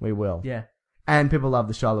 Yes. We will. Yeah. And people love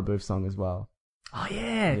the Shia LaBeouf song as well. Oh,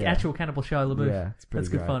 yeah. Actual Cannibal Shia LaBeouf. Yeah, it's pretty That's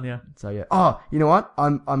good great. fun, yeah. So yeah. Oh, you know what?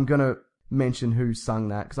 I'm gonna mention who sung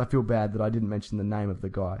that because I feel bad that I didn't mention the name of the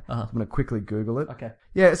guy. Uh-huh. So I'm gonna quickly Google it. Okay.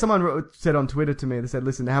 Yeah, someone said on Twitter to me. They said,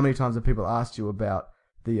 "Listen, how many times have people asked you about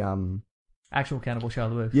the Actual Cannibal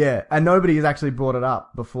Shia LaBeouf. Yeah, and nobody has actually brought it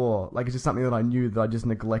up before. Like it's just something that I knew that I just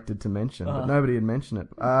neglected to mention, but nobody had mentioned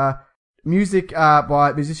it. Music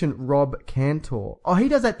by musician Rob Cantor. Oh, he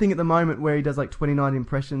does that thing at the moment where he does like 29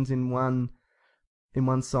 impressions in one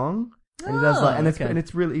song. And he does like, and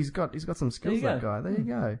it's really he's got some skills, that guy. There you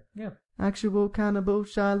go. Yeah. Actual Cannibal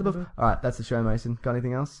Shia LaBeouf. All right, that's the show, Mason. Got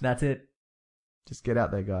anything else? That's it. Just get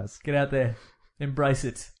out there, guys. Get out there. Embrace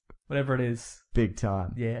it. Whatever it is. Big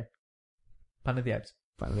time. Yeah. Planet of the Apes.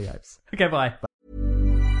 Planet of the Apes. Okay, bye.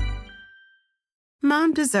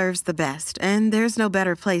 Mom deserves the best, and there's no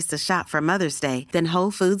better place to shop for Mother's Day than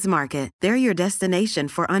Whole Foods Market. They're your destination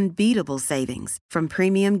for unbeatable savings, from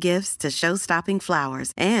premium gifts to show-stopping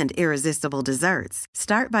flowers and irresistible desserts.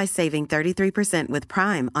 Start by saving 33% with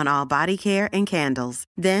Prime on all body care and candles.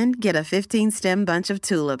 Then get a 15-stem bunch of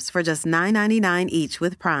tulips for just $9.99 each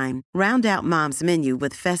with Prime. Round out Mom's menu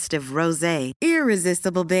with festive rosé,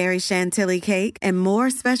 irresistible berry chantilly cake, and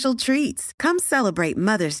more special treats. Come celebrate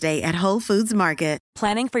Mother's Day at Whole Foods Market.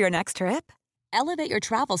 Planning for your next trip? Elevate your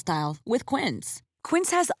travel style with Quince.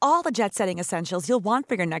 Quince has all the jet-setting essentials you'll want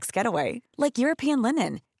for your next getaway, like European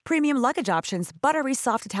linen, premium luggage options, buttery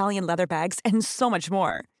soft Italian leather bags, and so much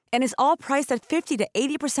more. And is all priced at 50 to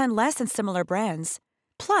 80% less than similar brands.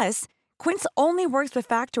 Plus, Quince only works with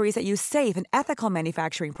factories that use safe and ethical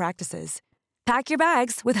manufacturing practices. Pack your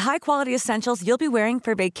bags with high-quality essentials you'll be wearing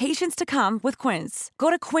for vacations to come with Quince.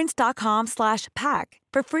 Go to quince.com/pack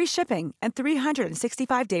for free shipping and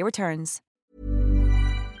 365-day returns.